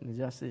 Didn't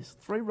adjust this.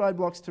 3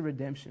 roadblocks to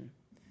redemption.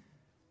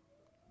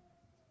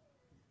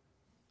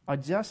 I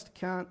just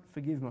can't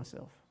forgive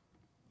myself.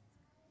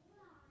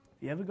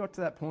 Have you ever got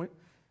to that point?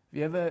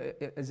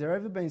 Has there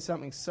ever been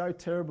something so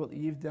terrible that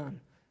you've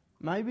done?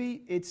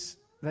 Maybe it's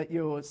that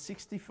you're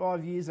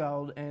 65 years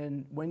old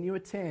and when you were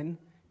 10,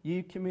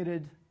 you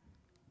committed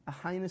a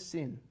heinous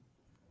sin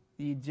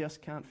that you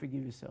just can't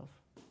forgive yourself.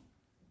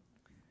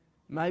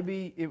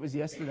 Maybe it was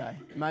yesterday.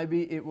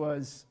 Maybe it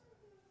was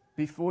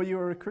before you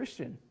were a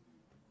Christian.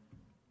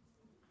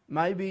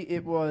 Maybe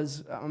it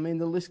was,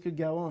 the list could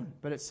go on.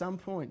 But at some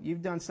point,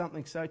 you've done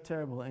something so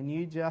terrible and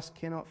you just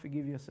cannot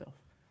forgive yourself.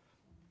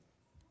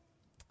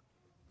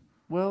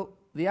 Well,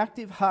 the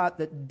active heart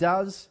that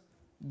does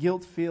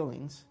guilt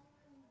feelings,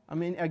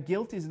 our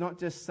guilt is not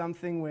just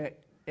something we're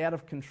out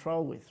of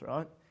control with,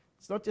 right?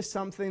 It's not just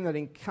something that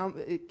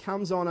it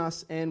comes on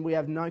us and we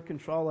have no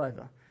control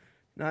over.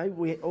 No,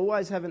 we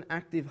always have an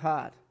active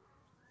heart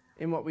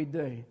in what we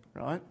do,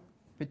 right?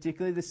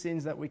 Particularly the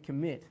sins that we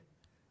commit.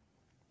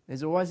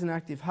 There's always an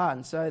active heart,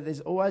 and so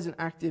there's always an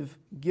active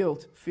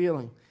guilt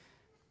feeling.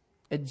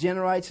 It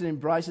generates and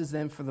embraces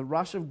them for the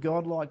rush of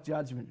God-like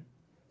judgment.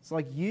 It's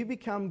like you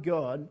become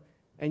God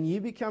and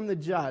you become the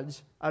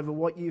judge over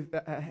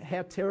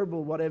how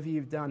terrible whatever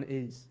you've done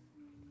is.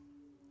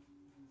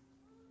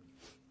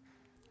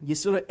 You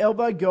sort of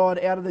elbow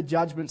God out of the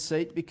judgment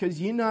seat because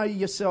you know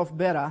yourself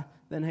better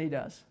than he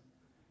does.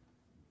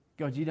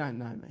 God, you don't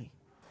know me.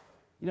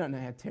 You don't know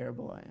how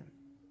terrible I am.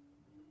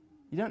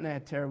 You don't know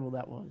how terrible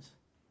that was.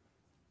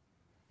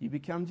 You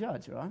become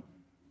judge, right?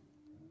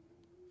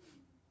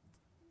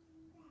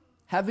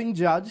 Having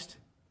judged,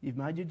 you've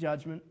made your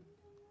judgment.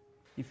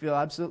 You feel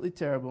absolutely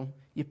terrible.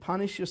 You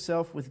punish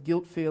yourself with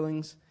guilt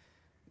feelings,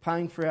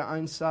 paying for our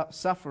own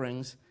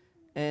sufferings,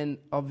 and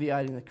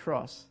obviating the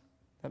cross.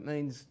 That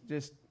means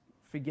just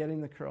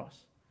forgetting the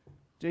cross.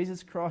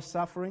 Jesus Christ's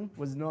suffering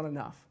was not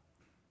enough.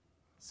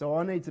 So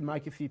I need to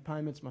make a few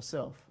payments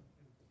myself.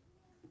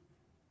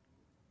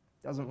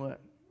 Doesn't work.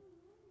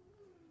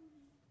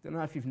 Don't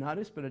know if you've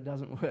noticed, but it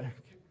doesn't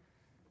work.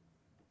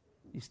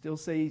 You still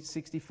see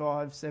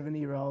 65,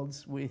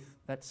 70-year-olds with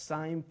that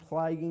same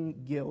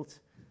plaguing guilt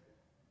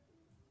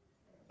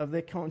of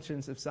their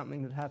conscience of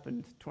something that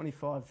happened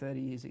 25,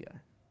 30 years ago.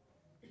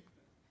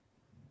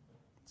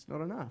 It's not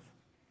enough.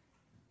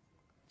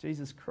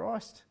 Jesus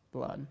Christ's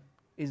blood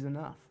is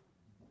enough.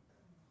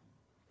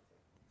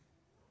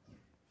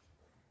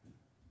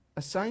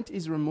 A saint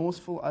is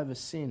remorseful over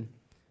sin.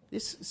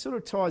 This sort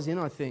of ties in,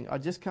 I think. I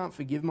just can't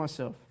forgive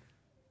myself.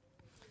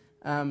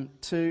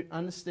 To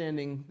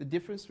understanding the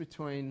difference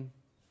between...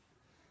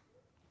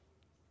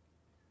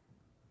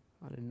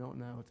 I do not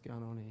know what's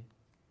going on here.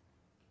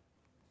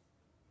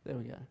 There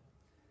we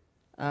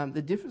go.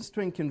 The difference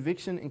between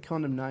conviction and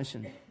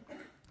condemnation.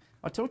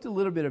 I talked a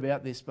little bit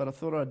about this, but I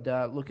thought I'd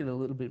look at it a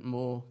little bit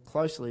more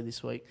closely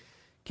this week.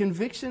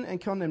 Conviction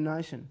and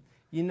condemnation.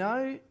 You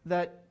know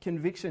that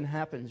conviction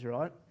happens,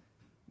 right?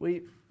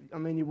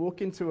 You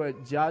walk into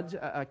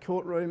a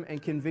courtroom and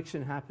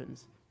conviction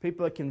happens.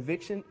 People are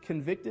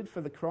convicted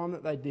for the crime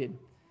that they did.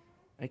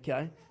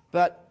 Okay?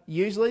 But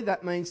usually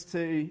that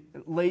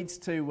leads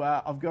to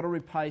I've got to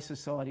repay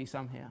society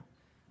somehow.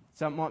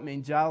 So it might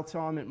mean jail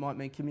time, it might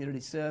mean community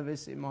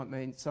service, it might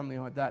mean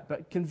something like that.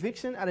 But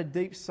conviction at a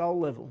deep soul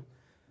level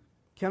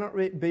cannot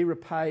be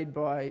repaid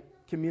by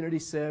community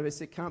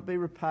service. It can't be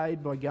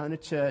repaid by going to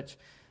church.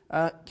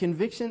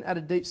 Conviction at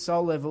a deep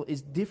soul level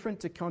is different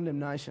to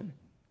condemnation.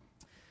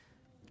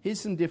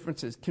 Here's some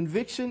differences.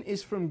 Conviction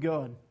is from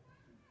God.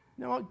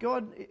 You know what?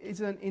 God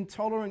is an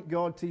intolerant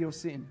God to your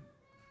sin.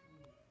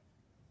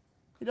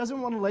 He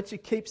doesn't want to let you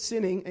keep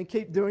sinning and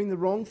keep doing the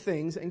wrong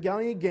things and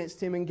going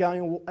against him and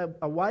going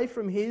away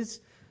from his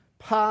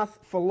path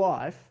for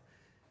life.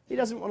 He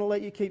doesn't want to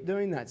let you keep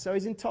doing that. So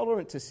he's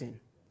intolerant to sin.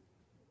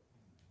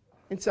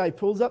 And so he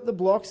pulls up the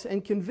blocks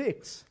and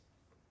convicts.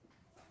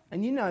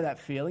 And you know that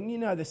feeling. You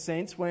know the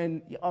sense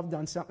when I've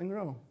done something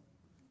wrong.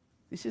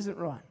 This isn't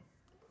right.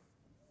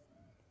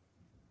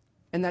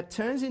 And that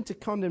turns into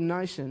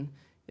condemnation,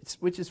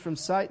 which is from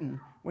Satan,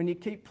 when you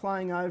keep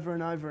playing over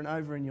and over and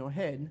over in your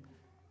head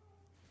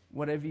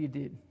whatever you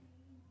did.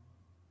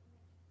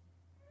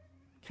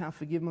 Can't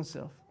forgive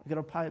myself. I've got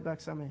to pay it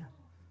back somehow.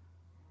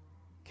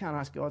 Can't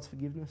ask God's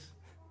forgiveness.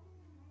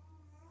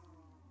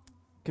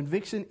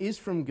 Conviction is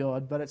from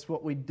God, but it's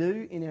what we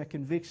do in our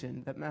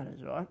conviction that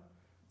matters, right?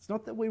 It's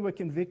not that we were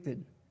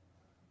convicted.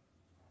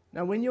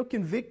 Now, when you're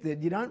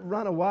convicted, you don't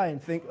run away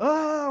and think,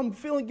 oh, I'm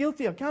feeling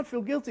guilty. I can't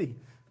feel guilty.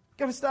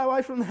 Got to stay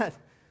away from that.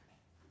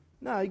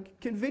 No,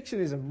 conviction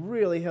is a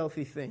really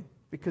healthy thing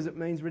because it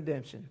means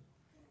redemption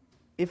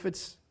if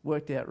it's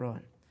worked out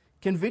right.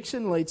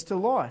 Conviction leads to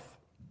life.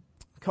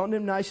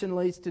 Condemnation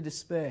leads to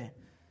despair.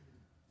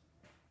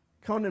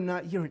 You're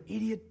an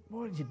idiot.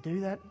 Why did you do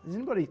that? Does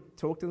anybody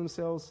talk to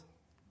themselves?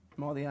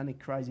 Am I the only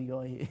crazy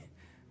guy here?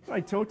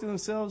 Anybody talk to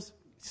themselves?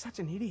 You're such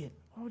an idiot.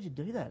 Why would you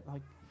do that?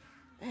 Like,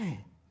 man,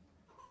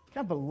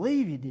 can't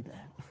believe you did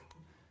that. Do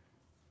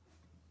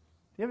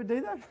you ever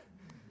do that?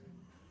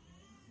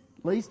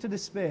 Leads to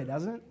despair,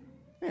 doesn't it?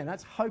 Man,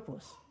 that's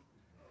hopeless.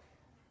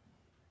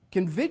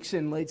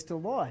 Conviction leads to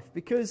life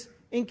because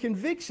in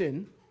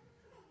conviction,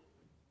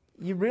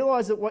 you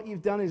realise that what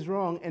you've done is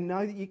wrong and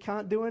know that you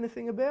can't do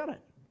anything about it.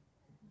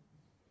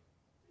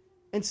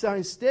 And so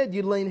instead,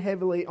 you lean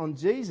heavily on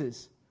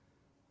Jesus.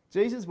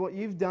 Jesus, what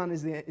you've done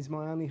is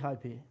my only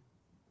hope here.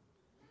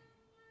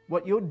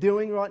 What you're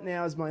doing right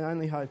now is my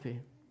only hope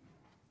here.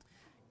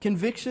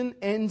 Conviction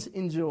ends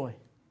in joy.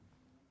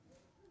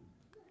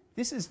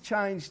 This has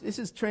changed, this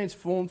has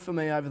transformed for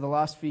me over the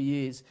last few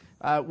years,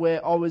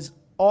 where I was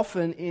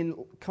often in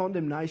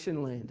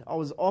condemnation land. I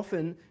was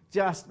often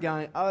just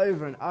going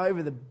over and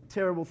over the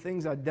terrible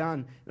things I'd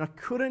done, and I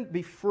couldn't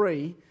be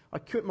free.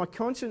 My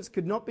conscience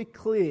could not be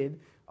cleared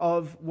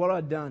of what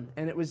I'd done,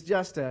 and it was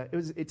just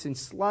it's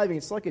enslaving.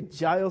 It's like a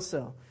jail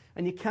cell,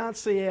 and you can't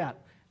see out.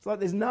 It's like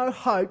there's no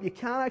hope. You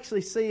can't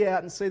actually see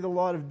out and see the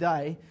light of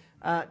day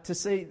to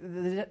see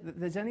that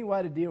there's any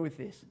way to deal with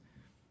this.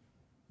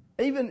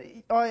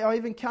 I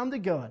even come to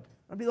God.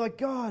 I'd be like,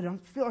 God, I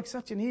feel like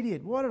such an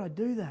idiot. Why did I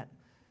do that?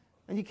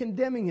 And you're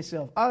condemning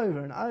yourself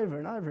over and over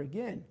and over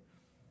again.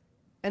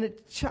 And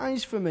it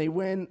changed for me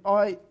when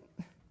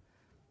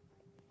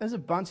there's a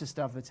bunch of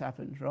stuff that's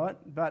happened, right?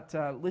 But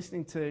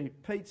listening to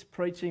Pete's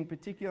preaching,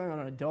 particularly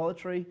on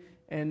idolatry,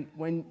 and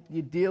when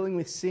you're dealing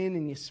with sin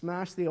and you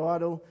smash the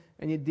idol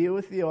and you deal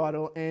with the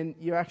idol and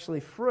you're actually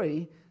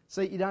free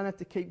so you don't have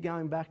to keep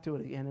going back to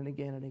it again and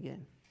again and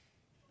again.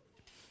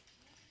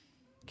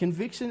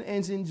 Conviction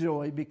ends in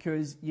joy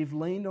because you've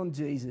leaned on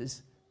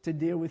Jesus to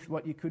deal with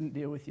what you couldn't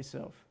deal with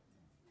yourself.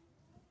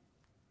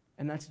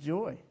 And that's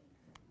joy.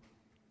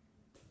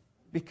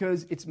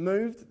 Because it's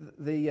moved,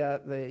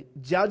 the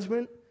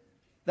judgment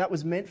that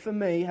was meant for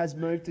me has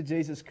moved to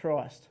Jesus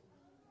Christ.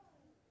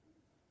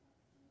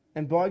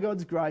 And by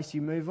God's grace,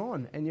 you move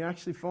on and you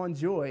actually find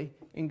joy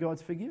in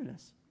God's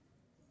forgiveness.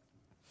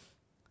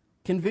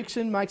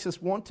 Conviction makes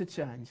us want to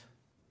change.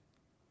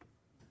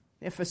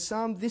 Now, for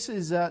some, this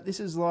is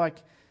like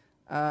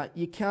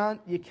you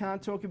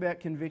can't talk about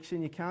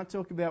conviction. You can't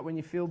talk about when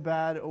you feel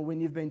bad or when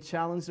you've been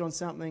challenged on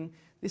something.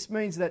 This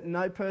means that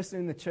no person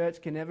in the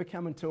church can ever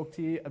come and talk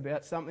to you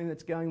about something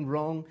that's going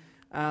wrong.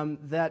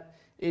 That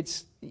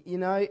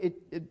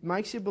it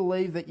makes you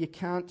believe that you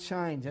can't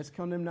change. That's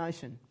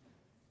condemnation.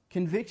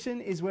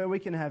 Conviction is where we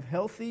can have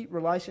healthy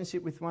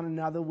relationship with one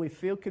another. We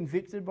feel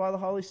convicted by the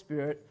Holy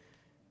Spirit.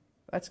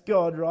 That's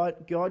God, right?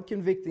 God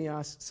convicting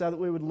us so that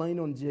we would lean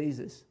on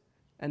Jesus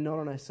and not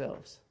on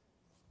ourselves.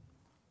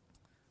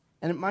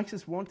 And it makes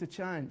us want to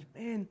change.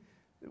 Man,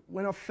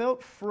 when I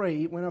felt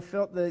free, when I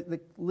felt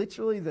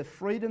literally the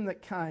freedom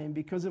that came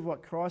because of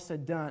what Christ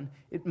had done,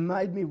 it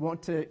made me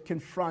want to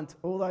confront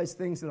all those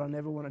things that I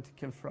never wanted to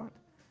confront.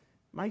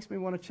 It makes me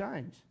want to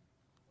change.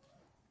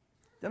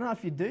 Don't know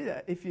if you do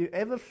that. If you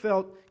ever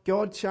felt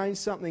God change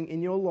something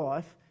in your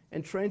life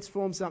and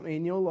transform something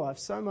in your life,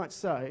 so much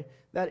so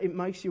that it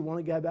makes you want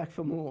to go back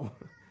for more.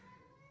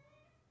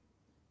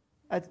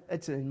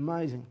 It's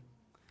amazing.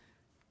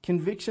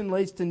 Conviction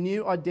leads to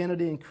new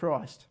identity in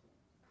Christ.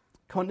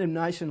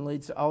 Condemnation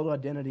leads to old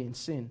identity in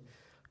sin.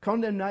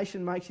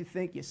 Condemnation makes you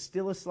think you're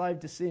still a slave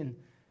to sin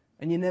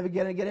and you're never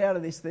going to get out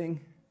of this thing.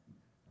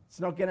 It's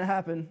not going to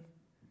happen.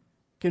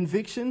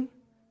 Conviction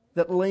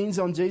that leans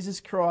on Jesus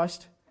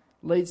Christ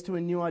leads to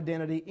a new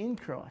identity in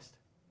Christ.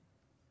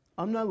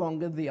 I'm no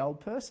longer the old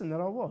person that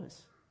I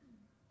was.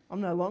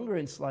 I'm no longer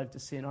enslaved to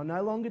sin. I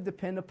no longer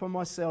depend upon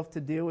myself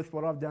to deal with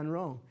what I've done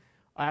wrong.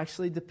 I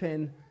actually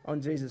depend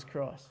on Jesus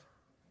Christ.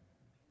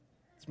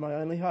 It's my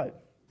only hope.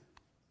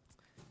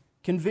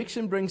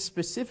 Conviction brings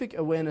specific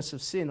awareness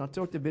of sin. I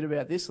talked a bit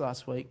about this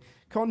last week.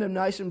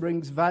 Condemnation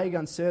brings vague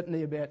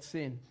uncertainty about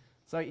sin.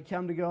 So you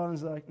come to God and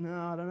it's like, no,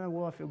 I don't know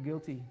why I feel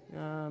guilty.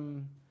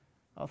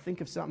 I'll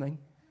think of something.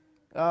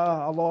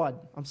 I lied.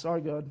 I'm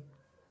sorry, God.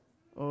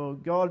 Or,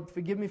 God,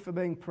 forgive me for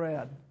being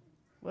proud.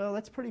 Well,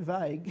 that's pretty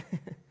vague.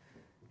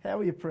 How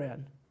are you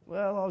proud?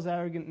 Well, I was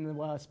arrogant in the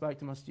way I spoke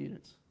to my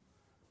students.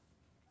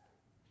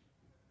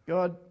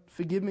 God,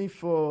 forgive me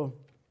for...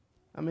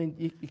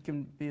 you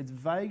can be as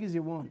vague as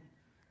you want,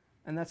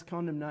 and that's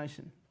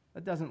condemnation.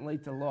 That doesn't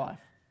lead to life.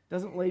 It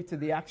doesn't lead to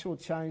the actual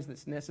change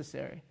that's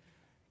necessary.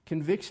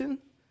 Conviction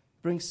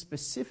brings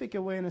specific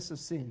awareness of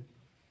sin.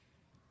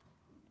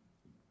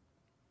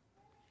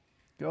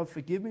 God,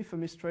 forgive me for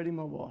mistreating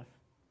my wife,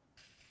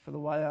 for the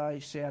way I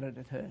shouted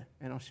at her,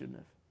 and I shouldn't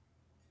have.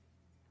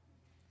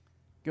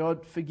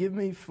 God, forgive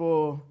me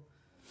for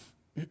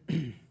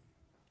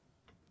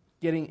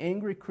getting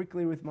angry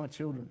quickly with my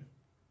children.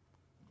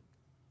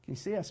 Can you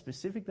see how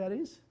specific that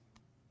is?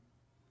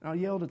 I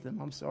yelled at them.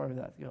 I'm sorry for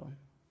that, God.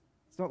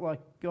 It's not like,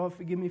 God,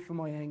 forgive me for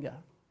my anger.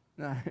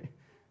 No,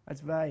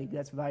 that's vague.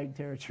 That's vague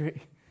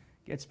territory.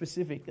 Get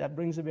specific. That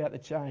brings about the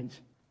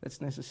change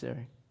that's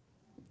necessary.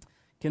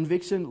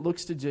 Conviction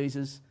looks to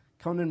Jesus.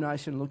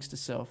 Condemnation looks to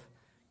self.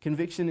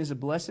 Conviction is a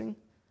blessing.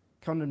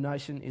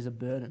 Condemnation is a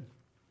burden.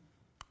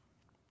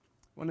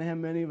 I wonder how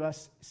many of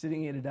us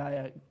sitting here today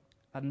are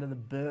under the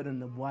burden,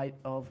 the weight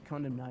of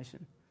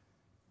condemnation.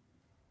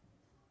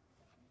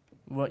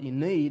 What you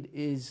need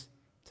is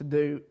to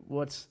do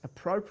what's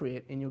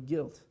appropriate in your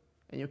guilt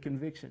and your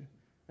conviction.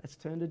 Let's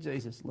turn to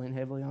Jesus. Lean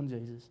heavily on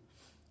Jesus.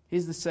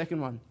 Here's the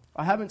second one.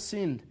 I haven't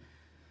sinned.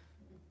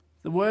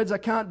 The words I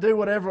can do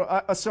whatever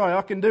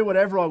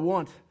I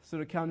want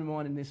sort of come to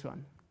mind in this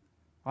one.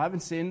 I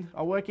haven't sinned.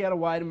 I'll work out a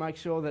way to make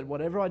sure that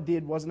whatever I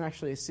did wasn't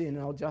actually a sin,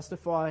 and I'll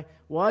justify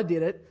why I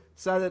did it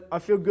so that I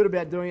feel good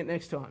about doing it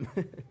next time.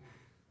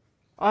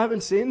 I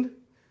haven't sinned.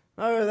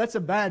 Oh, that's a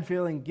bad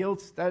feeling.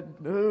 Guilt,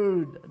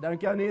 don't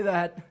go near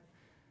that.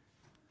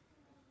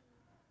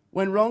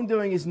 When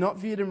wrongdoing is not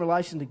viewed in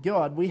relation to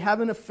God, we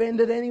haven't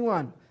offended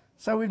anyone,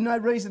 so we've no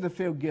reason to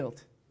feel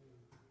guilt.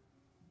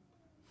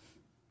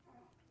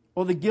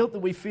 Or the guilt that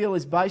we feel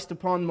is based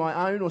upon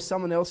my own or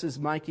someone else's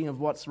making of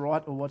what's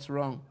right or what's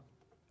wrong.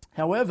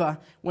 However,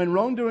 when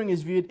wrongdoing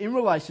is viewed in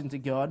relation to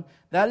God,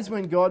 that is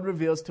when God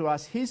reveals to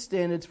us His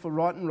standards for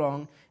right and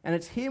wrong, and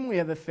it's Him we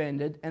have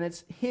offended, and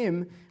it's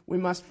Him we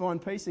must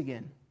find peace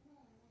again.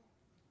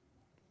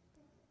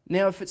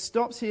 Now, if it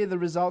stops here, the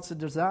results are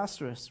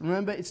disastrous.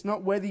 Remember, it's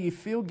not whether you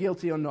feel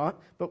guilty or not,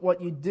 but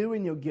what you do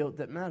in your guilt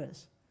that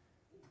matters.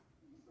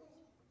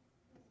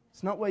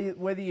 It's not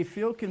whether you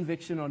feel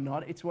conviction or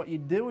not, it's what you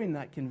do in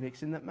that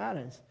conviction that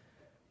matters.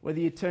 Whether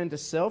you turn to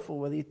self or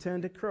whether you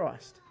turn to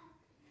Christ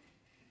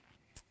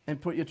and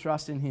put your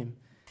trust in Him.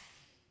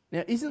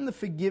 Now, isn't the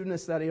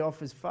forgiveness that He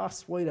offers far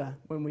sweeter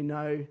when we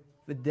know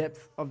the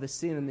depth of the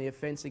sin and the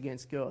offence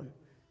against God?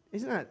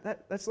 Isn't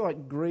that's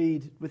like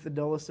greed with the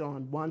dollar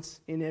sign once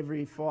in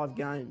every 5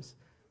 games.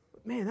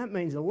 But man, that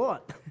means a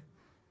lot.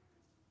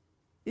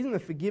 Isn't the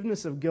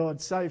forgiveness of God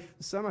so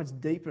much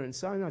deeper and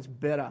so much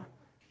better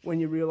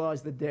when you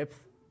realise the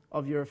depth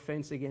of your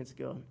offence against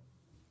God?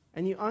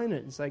 And you own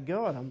it and say,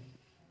 God,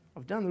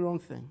 I've done the wrong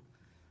thing.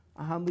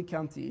 I humbly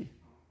come to you.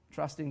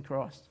 Trust in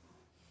Christ.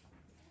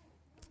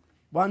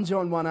 1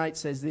 John 1:8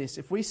 says this,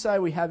 if we say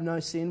we have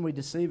no sin, we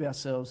deceive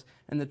ourselves,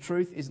 and the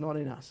truth is not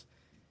in us.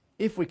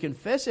 If we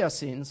confess our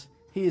sins,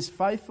 He is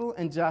faithful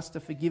and just to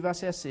forgive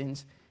us our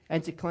sins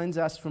and to cleanse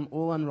us from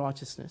all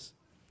unrighteousness.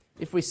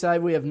 If we say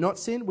we have not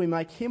sinned, we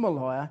make Him a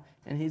liar,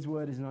 and His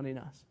word is not in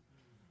us.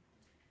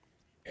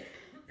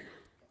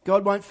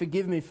 God won't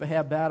forgive me for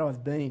how bad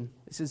I've been.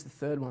 This is the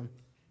third one.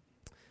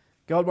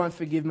 God won't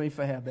forgive me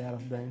for how bad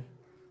I've been.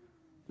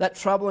 That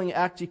troubling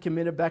act you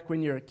committed back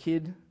when you're a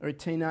kid or a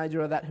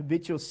teenager, or that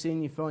habitual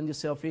sin you find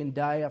yourself in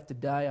day after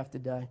day after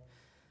day.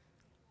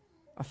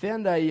 I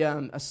found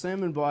a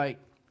sermon by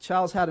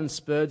Charles Haddon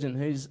Spurgeon,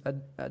 who's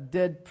a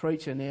dead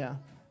preacher now,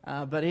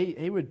 but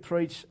he would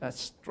preach a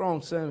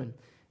strong sermon,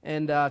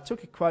 and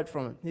took a quote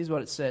from it. Here's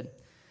what it said.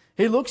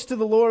 He looks to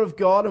the law of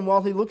God, and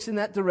while he looks in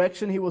that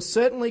direction, he will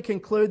certainly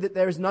conclude that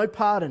there is no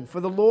pardon, for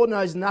the law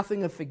knows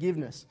nothing of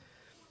forgiveness.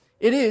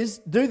 It is,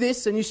 do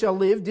this and you shall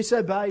live,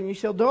 disobey and you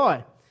shall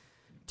die.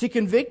 To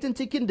convict and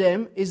to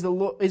condemn is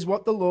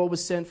what the law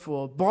was sent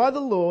for. By the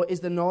law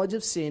is the knowledge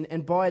of sin,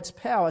 and by its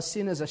power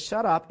sinners are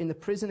shut up in the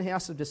prison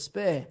house of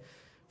despair,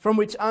 from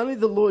which only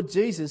the Lord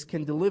Jesus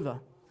can deliver.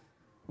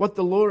 What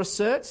the law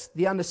asserts,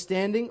 the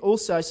understanding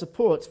also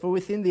supports, for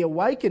within the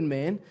awakened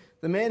man,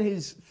 the man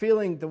who's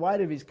feeling the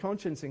weight of his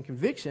conscience and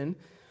conviction,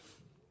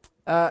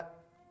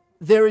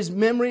 there is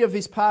memory of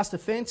his past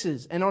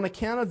offences, and on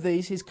account of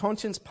these his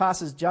conscience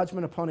passes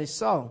judgment upon his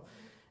soul,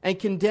 and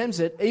condemns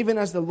it even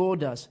as the law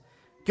does.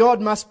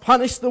 God must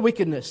punish the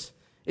wickedness,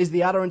 is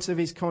the utterance of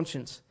his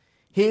conscience.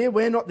 Here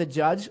we're not the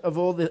judge of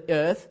all the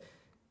earth.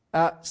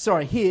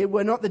 Here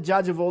we're not the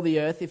judge of all the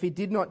earth if he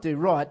did not do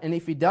right, and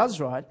if he does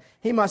right,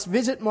 he must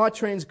visit my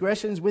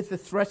transgressions with the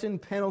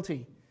threatened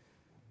penalty.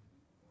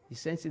 You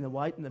sensing the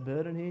weight and the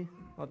burden here?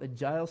 Like the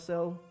jail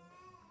cell?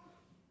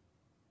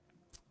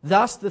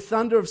 Thus the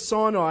thunder of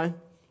Sinai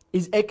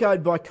is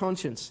echoed by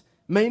conscience.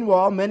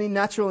 Meanwhile, many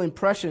natural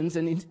impressions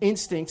and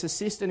instincts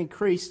assist and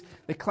increase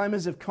the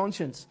clamours of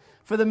conscience.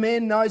 For the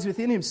man knows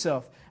within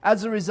himself,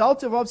 as a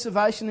result of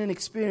observation and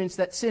experience,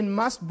 that sin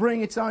must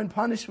bring its own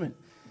punishment.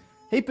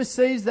 He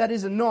perceives that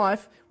is a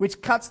knife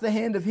which cuts the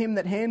hand of him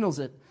that handles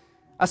it,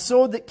 a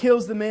sword that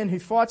kills the man who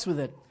fights with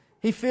it.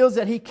 He feels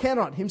that he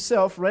cannot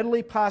himself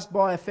readily pass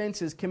by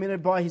offences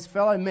committed by his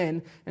fellow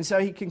men, and so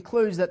he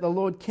concludes that the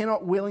Lord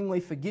cannot willingly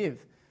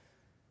forgive.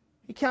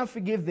 He can't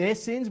forgive their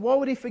sins. Why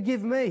would he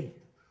forgive me?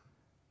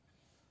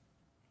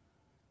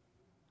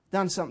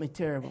 Done something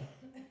terrible.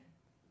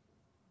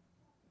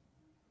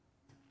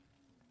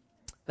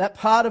 That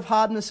part of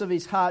hardness of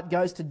his heart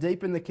goes to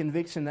deepen the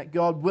conviction that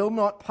God will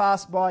not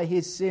pass by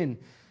his sin,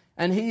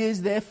 and he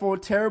is therefore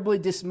terribly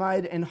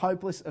dismayed and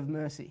hopeless of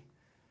mercy.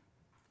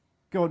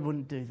 God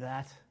wouldn't do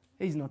that.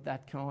 He's not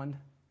that kind.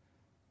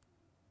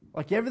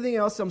 Like everything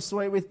else I'm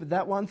sweet with, but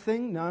that one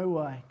thing, no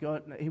way.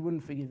 God, he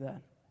wouldn't forgive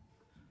that.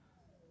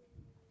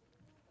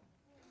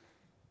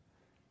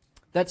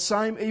 That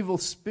same evil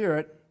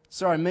spirit,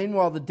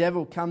 meanwhile the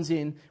devil comes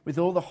in with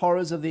all the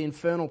horrors of the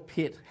infernal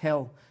pit,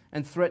 hell,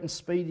 and threatens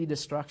speedy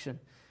destruction.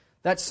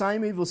 That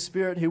same evil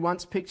spirit who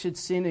once pictured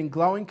sin in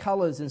glowing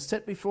colours and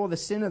set before the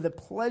sinner the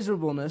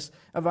pleasurableness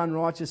of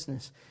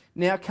unrighteousness,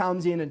 now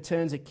comes in and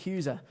turns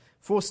accuser,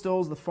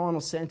 forestalls the final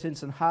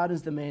sentence and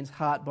hardens the man's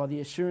heart by the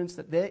assurance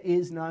that there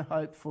is no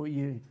hope for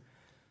you.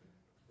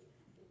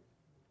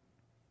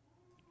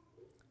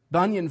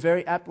 Bunyan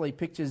very aptly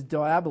pictures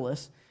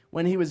Diabolus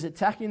when he was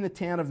attacking the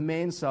town of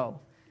Mansoul,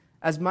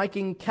 as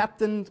making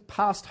Captain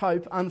Past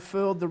Hope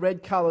unfurled the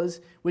red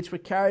colours which were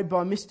carried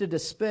by Mr.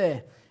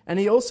 Despair. And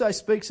he also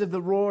speaks of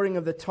the roaring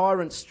of the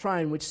tyrant's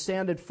train, which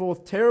sounded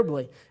forth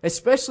terribly,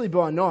 especially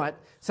by night,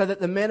 so that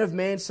the men of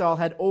Mansoul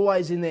had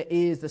always in their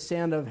ears the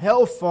sound of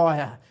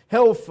hellfire,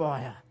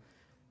 hellfire,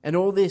 and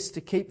all this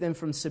to keep them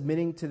from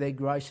submitting to their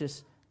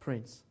gracious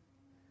prince.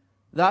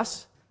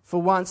 Thus,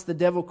 for once, the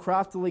devil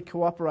craftily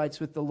cooperates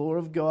with the law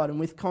of God and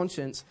with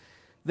conscience.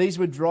 These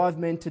would drive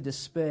men to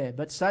despair,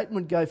 but Satan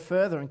would go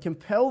further and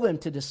compel them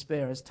to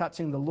despair as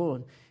touching the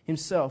Lord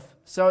himself,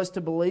 so as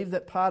to believe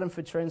that pardon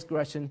for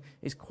transgression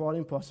is quite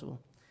impossible.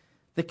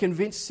 The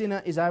convinced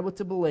sinner is able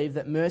to believe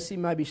that mercy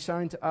may be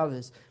shown to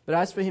others, but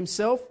as for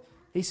himself,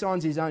 he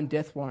signs his own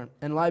death warrant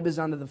and labours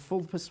under the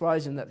full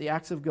persuasion that the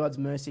acts of God's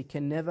mercy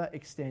can never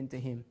extend to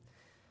him.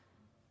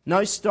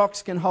 No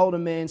stocks can hold a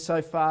man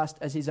so fast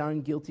as his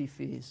own guilty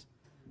fears.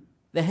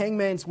 The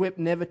hangman's whip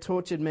never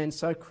tortured men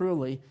so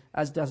cruelly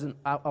as does an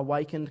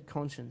awakened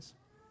conscience.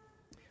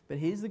 But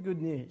here's the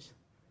good news.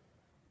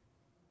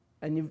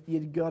 And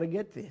you've got to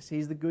get this.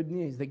 Here's the good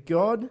news. That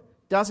God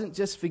doesn't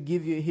just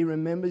forgive you, he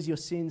remembers your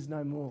sins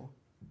no more.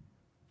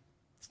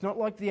 It's not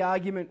like the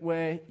argument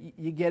where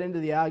you get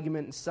into the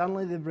argument and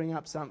suddenly they bring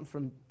up something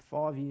from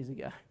 5 years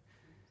ago.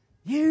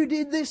 You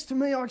did this to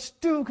me, I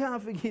still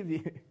can't forgive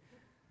you.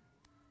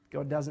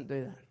 God doesn't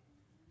do that.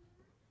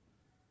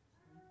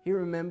 He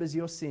remembers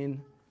your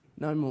sin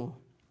no more.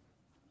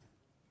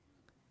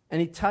 And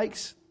he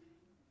takes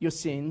your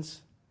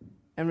sins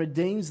and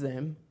redeems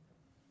them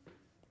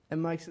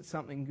and makes it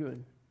something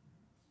good.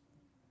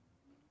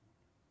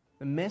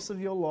 The mess of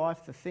your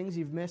life, the things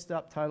you've messed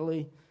up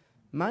totally,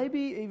 maybe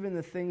even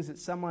the things that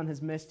someone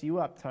has messed you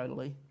up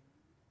totally,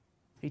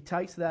 he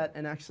takes that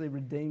and actually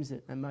redeems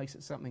it and makes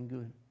it something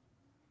good.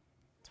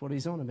 That's what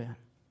he's on about.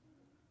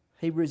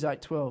 Hebrews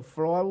 8:12,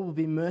 for I will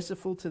be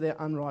merciful to their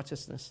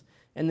unrighteousness,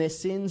 and their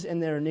sins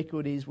and their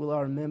iniquities will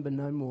I remember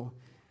no more.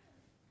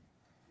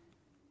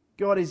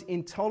 God is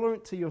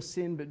intolerant to your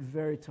sin, but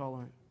very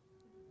tolerant.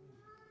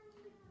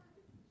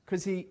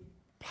 Because he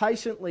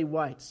patiently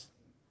waits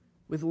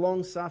with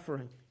long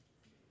suffering,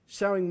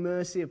 showing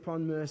mercy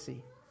upon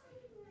mercy,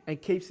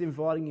 and keeps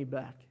inviting you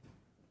back.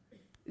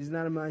 Isn't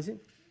that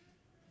amazing?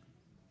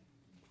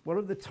 What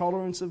of the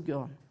tolerance of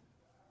God?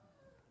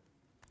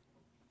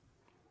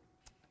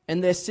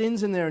 And their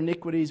sins and their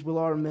iniquities will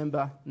I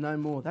remember no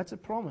more. That's a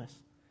promise.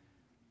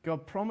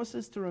 God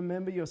promises to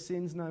remember your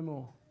sins no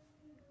more.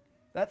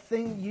 That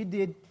thing you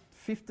did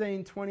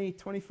 15, 20,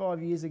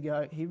 25 years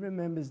ago, he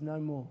remembers no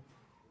more.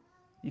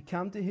 You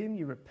come to him,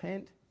 you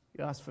repent,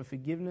 you ask for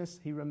forgiveness,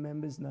 he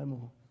remembers no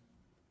more.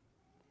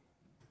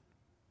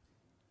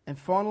 And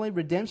finally,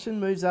 redemption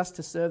moves us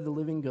to serve the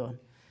living God.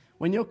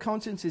 When your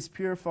conscience is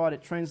purified,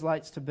 it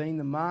translates to being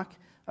the mark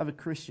of a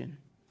Christian.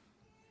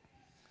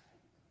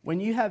 When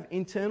you have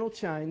internal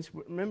change,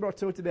 remember I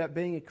talked about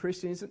being a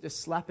Christian isn't just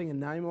slapping a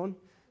name on.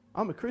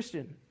 I'm a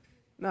Christian.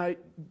 No,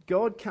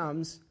 God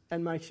comes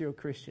and makes you a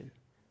Christian.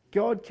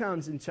 God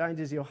comes and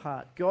changes your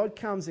heart. God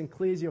comes and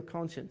clears your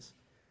conscience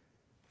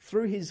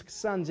through his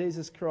Son,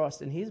 Jesus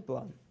Christ, and his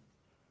blood.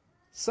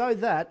 So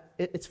that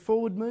it's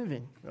forward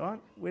moving, right?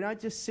 We don't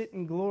just sit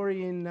and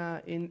glory in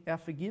our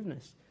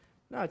forgiveness.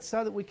 No, it's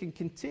so that we can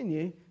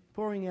continue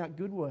pouring out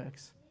good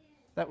works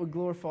that would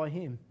glorify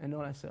him and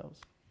not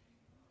ourselves.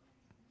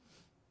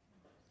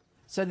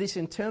 So this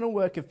internal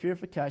work of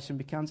purification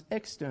becomes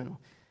external.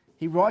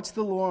 He writes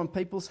the law on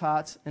people's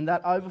hearts, and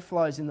that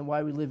overflows in the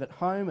way we live at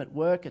home, at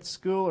work, at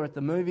school, or at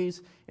the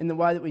movies, in the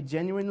way that we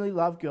genuinely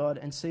love God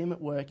and see him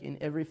at work in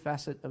every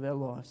facet of our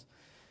lives.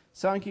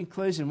 So in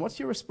conclusion, what's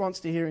your response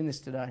to hearing this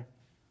today?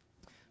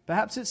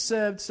 Perhaps it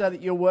served so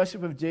that your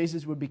worship of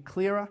Jesus would be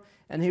clearer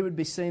and he would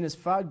be seen as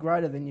far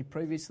greater than you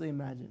previously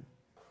imagined.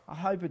 I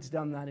hope it's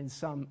done that in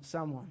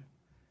someone.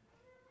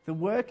 The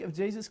work of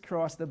Jesus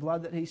Christ, the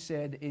blood that he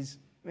shed, is,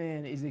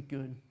 man, is it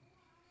good?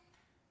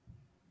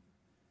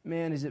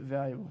 Man, is it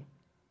valuable?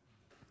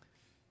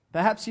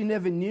 Perhaps you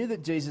never knew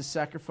that Jesus'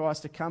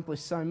 sacrifice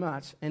accomplished so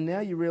much, and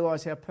now you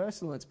realise how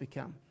personal it's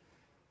become.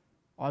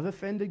 I've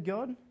offended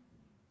God.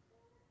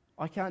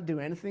 I can't do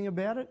anything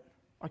about it.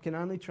 I can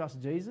only trust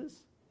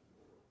Jesus.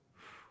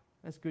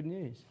 That's good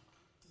news.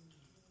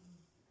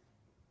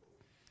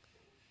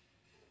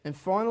 And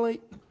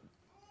finally,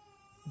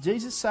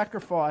 Jesus'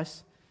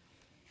 sacrifice,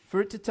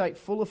 for it to take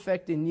full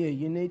effect in you,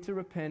 you need to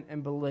repent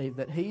and believe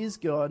that he is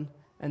God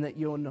and that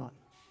you're not.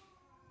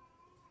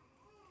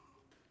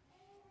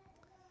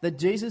 That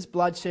Jesus'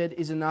 bloodshed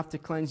is enough to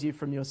cleanse you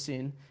from your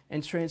sin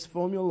and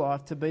transform your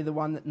life to be the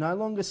one that no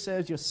longer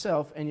serves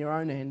yourself and your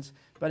own ends,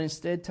 but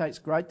instead takes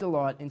great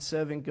delight in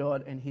serving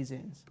God and his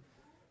ends.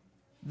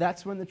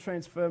 That's when the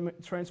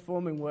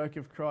transforming work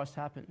of Christ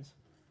happens.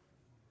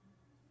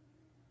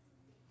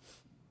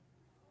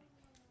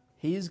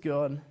 He is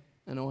God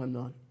and I am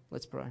not.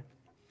 Let's pray.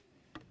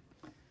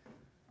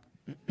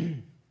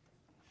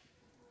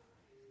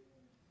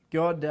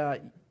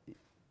 God,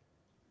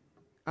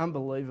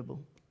 unbelievable.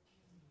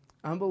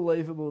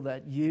 Unbelievable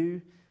that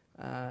you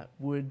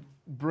would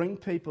bring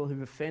people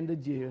who've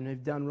offended you and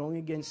who've done wrong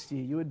against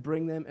you. You would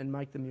bring them and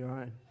make them your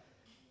own.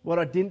 What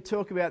I didn't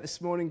talk about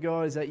this morning,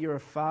 God, is that you're a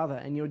father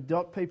and you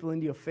adopt people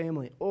into your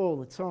family all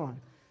the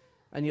time.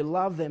 And you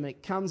love them.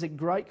 It comes at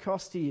great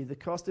cost to you, the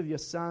cost of your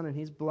son and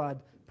his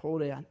blood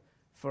poured out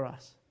for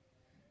us.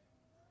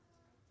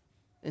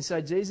 And so,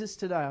 Jesus,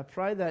 today, I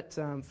pray that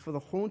for the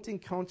haunting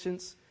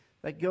conscience,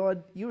 that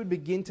God, you would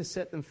begin to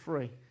set them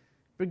free.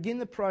 Begin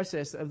the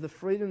process of the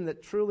freedom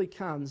that truly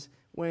comes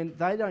when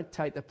they don't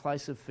take the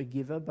place of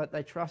forgiver, but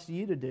they trust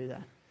you to do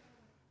that.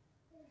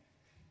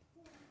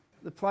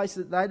 The place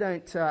that they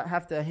don't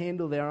have to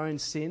handle their own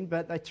sin,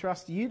 but they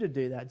trust you to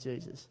do that,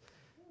 Jesus.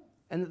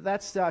 And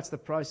that starts the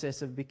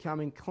process of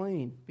becoming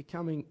clean,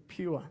 becoming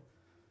pure.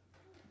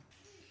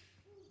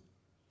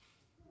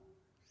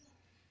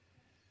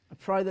 I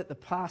pray that the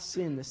past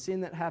sin, the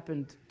sin that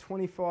happened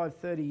 25,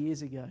 30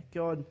 years ago,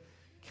 God,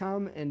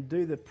 come and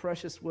do the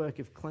precious work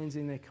of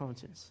cleansing their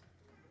conscience.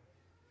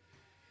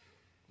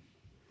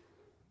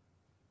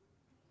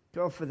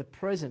 God, for the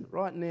present,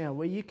 right now,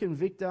 where you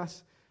convict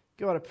us,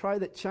 God, I pray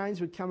that change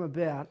would come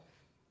about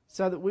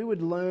so that we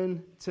would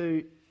learn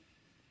to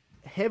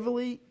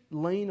heavily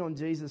lean on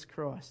Jesus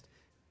Christ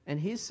and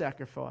his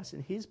sacrifice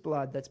and his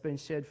blood that's been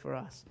shed for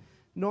us,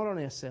 not on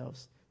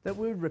ourselves. That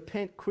we would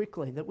repent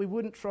quickly, that we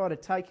wouldn't try to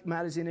take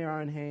matters in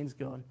our own hands,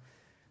 God.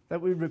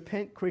 That we'd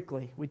repent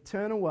quickly, we'd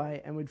turn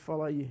away and we'd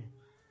follow you.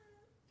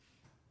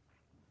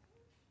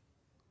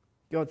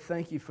 God,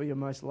 thank you for your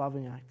most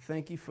loving act.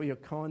 Thank you for your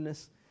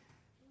kindness.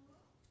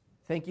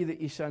 Thank you that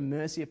you show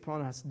mercy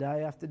upon us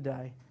day after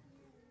day,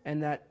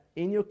 and that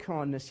in your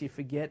kindness you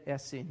forget our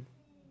sin.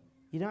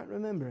 You don't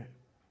remember it.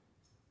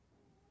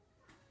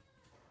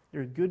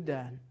 You're a good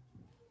dad.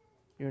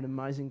 You're an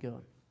amazing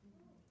God.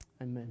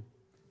 Amen.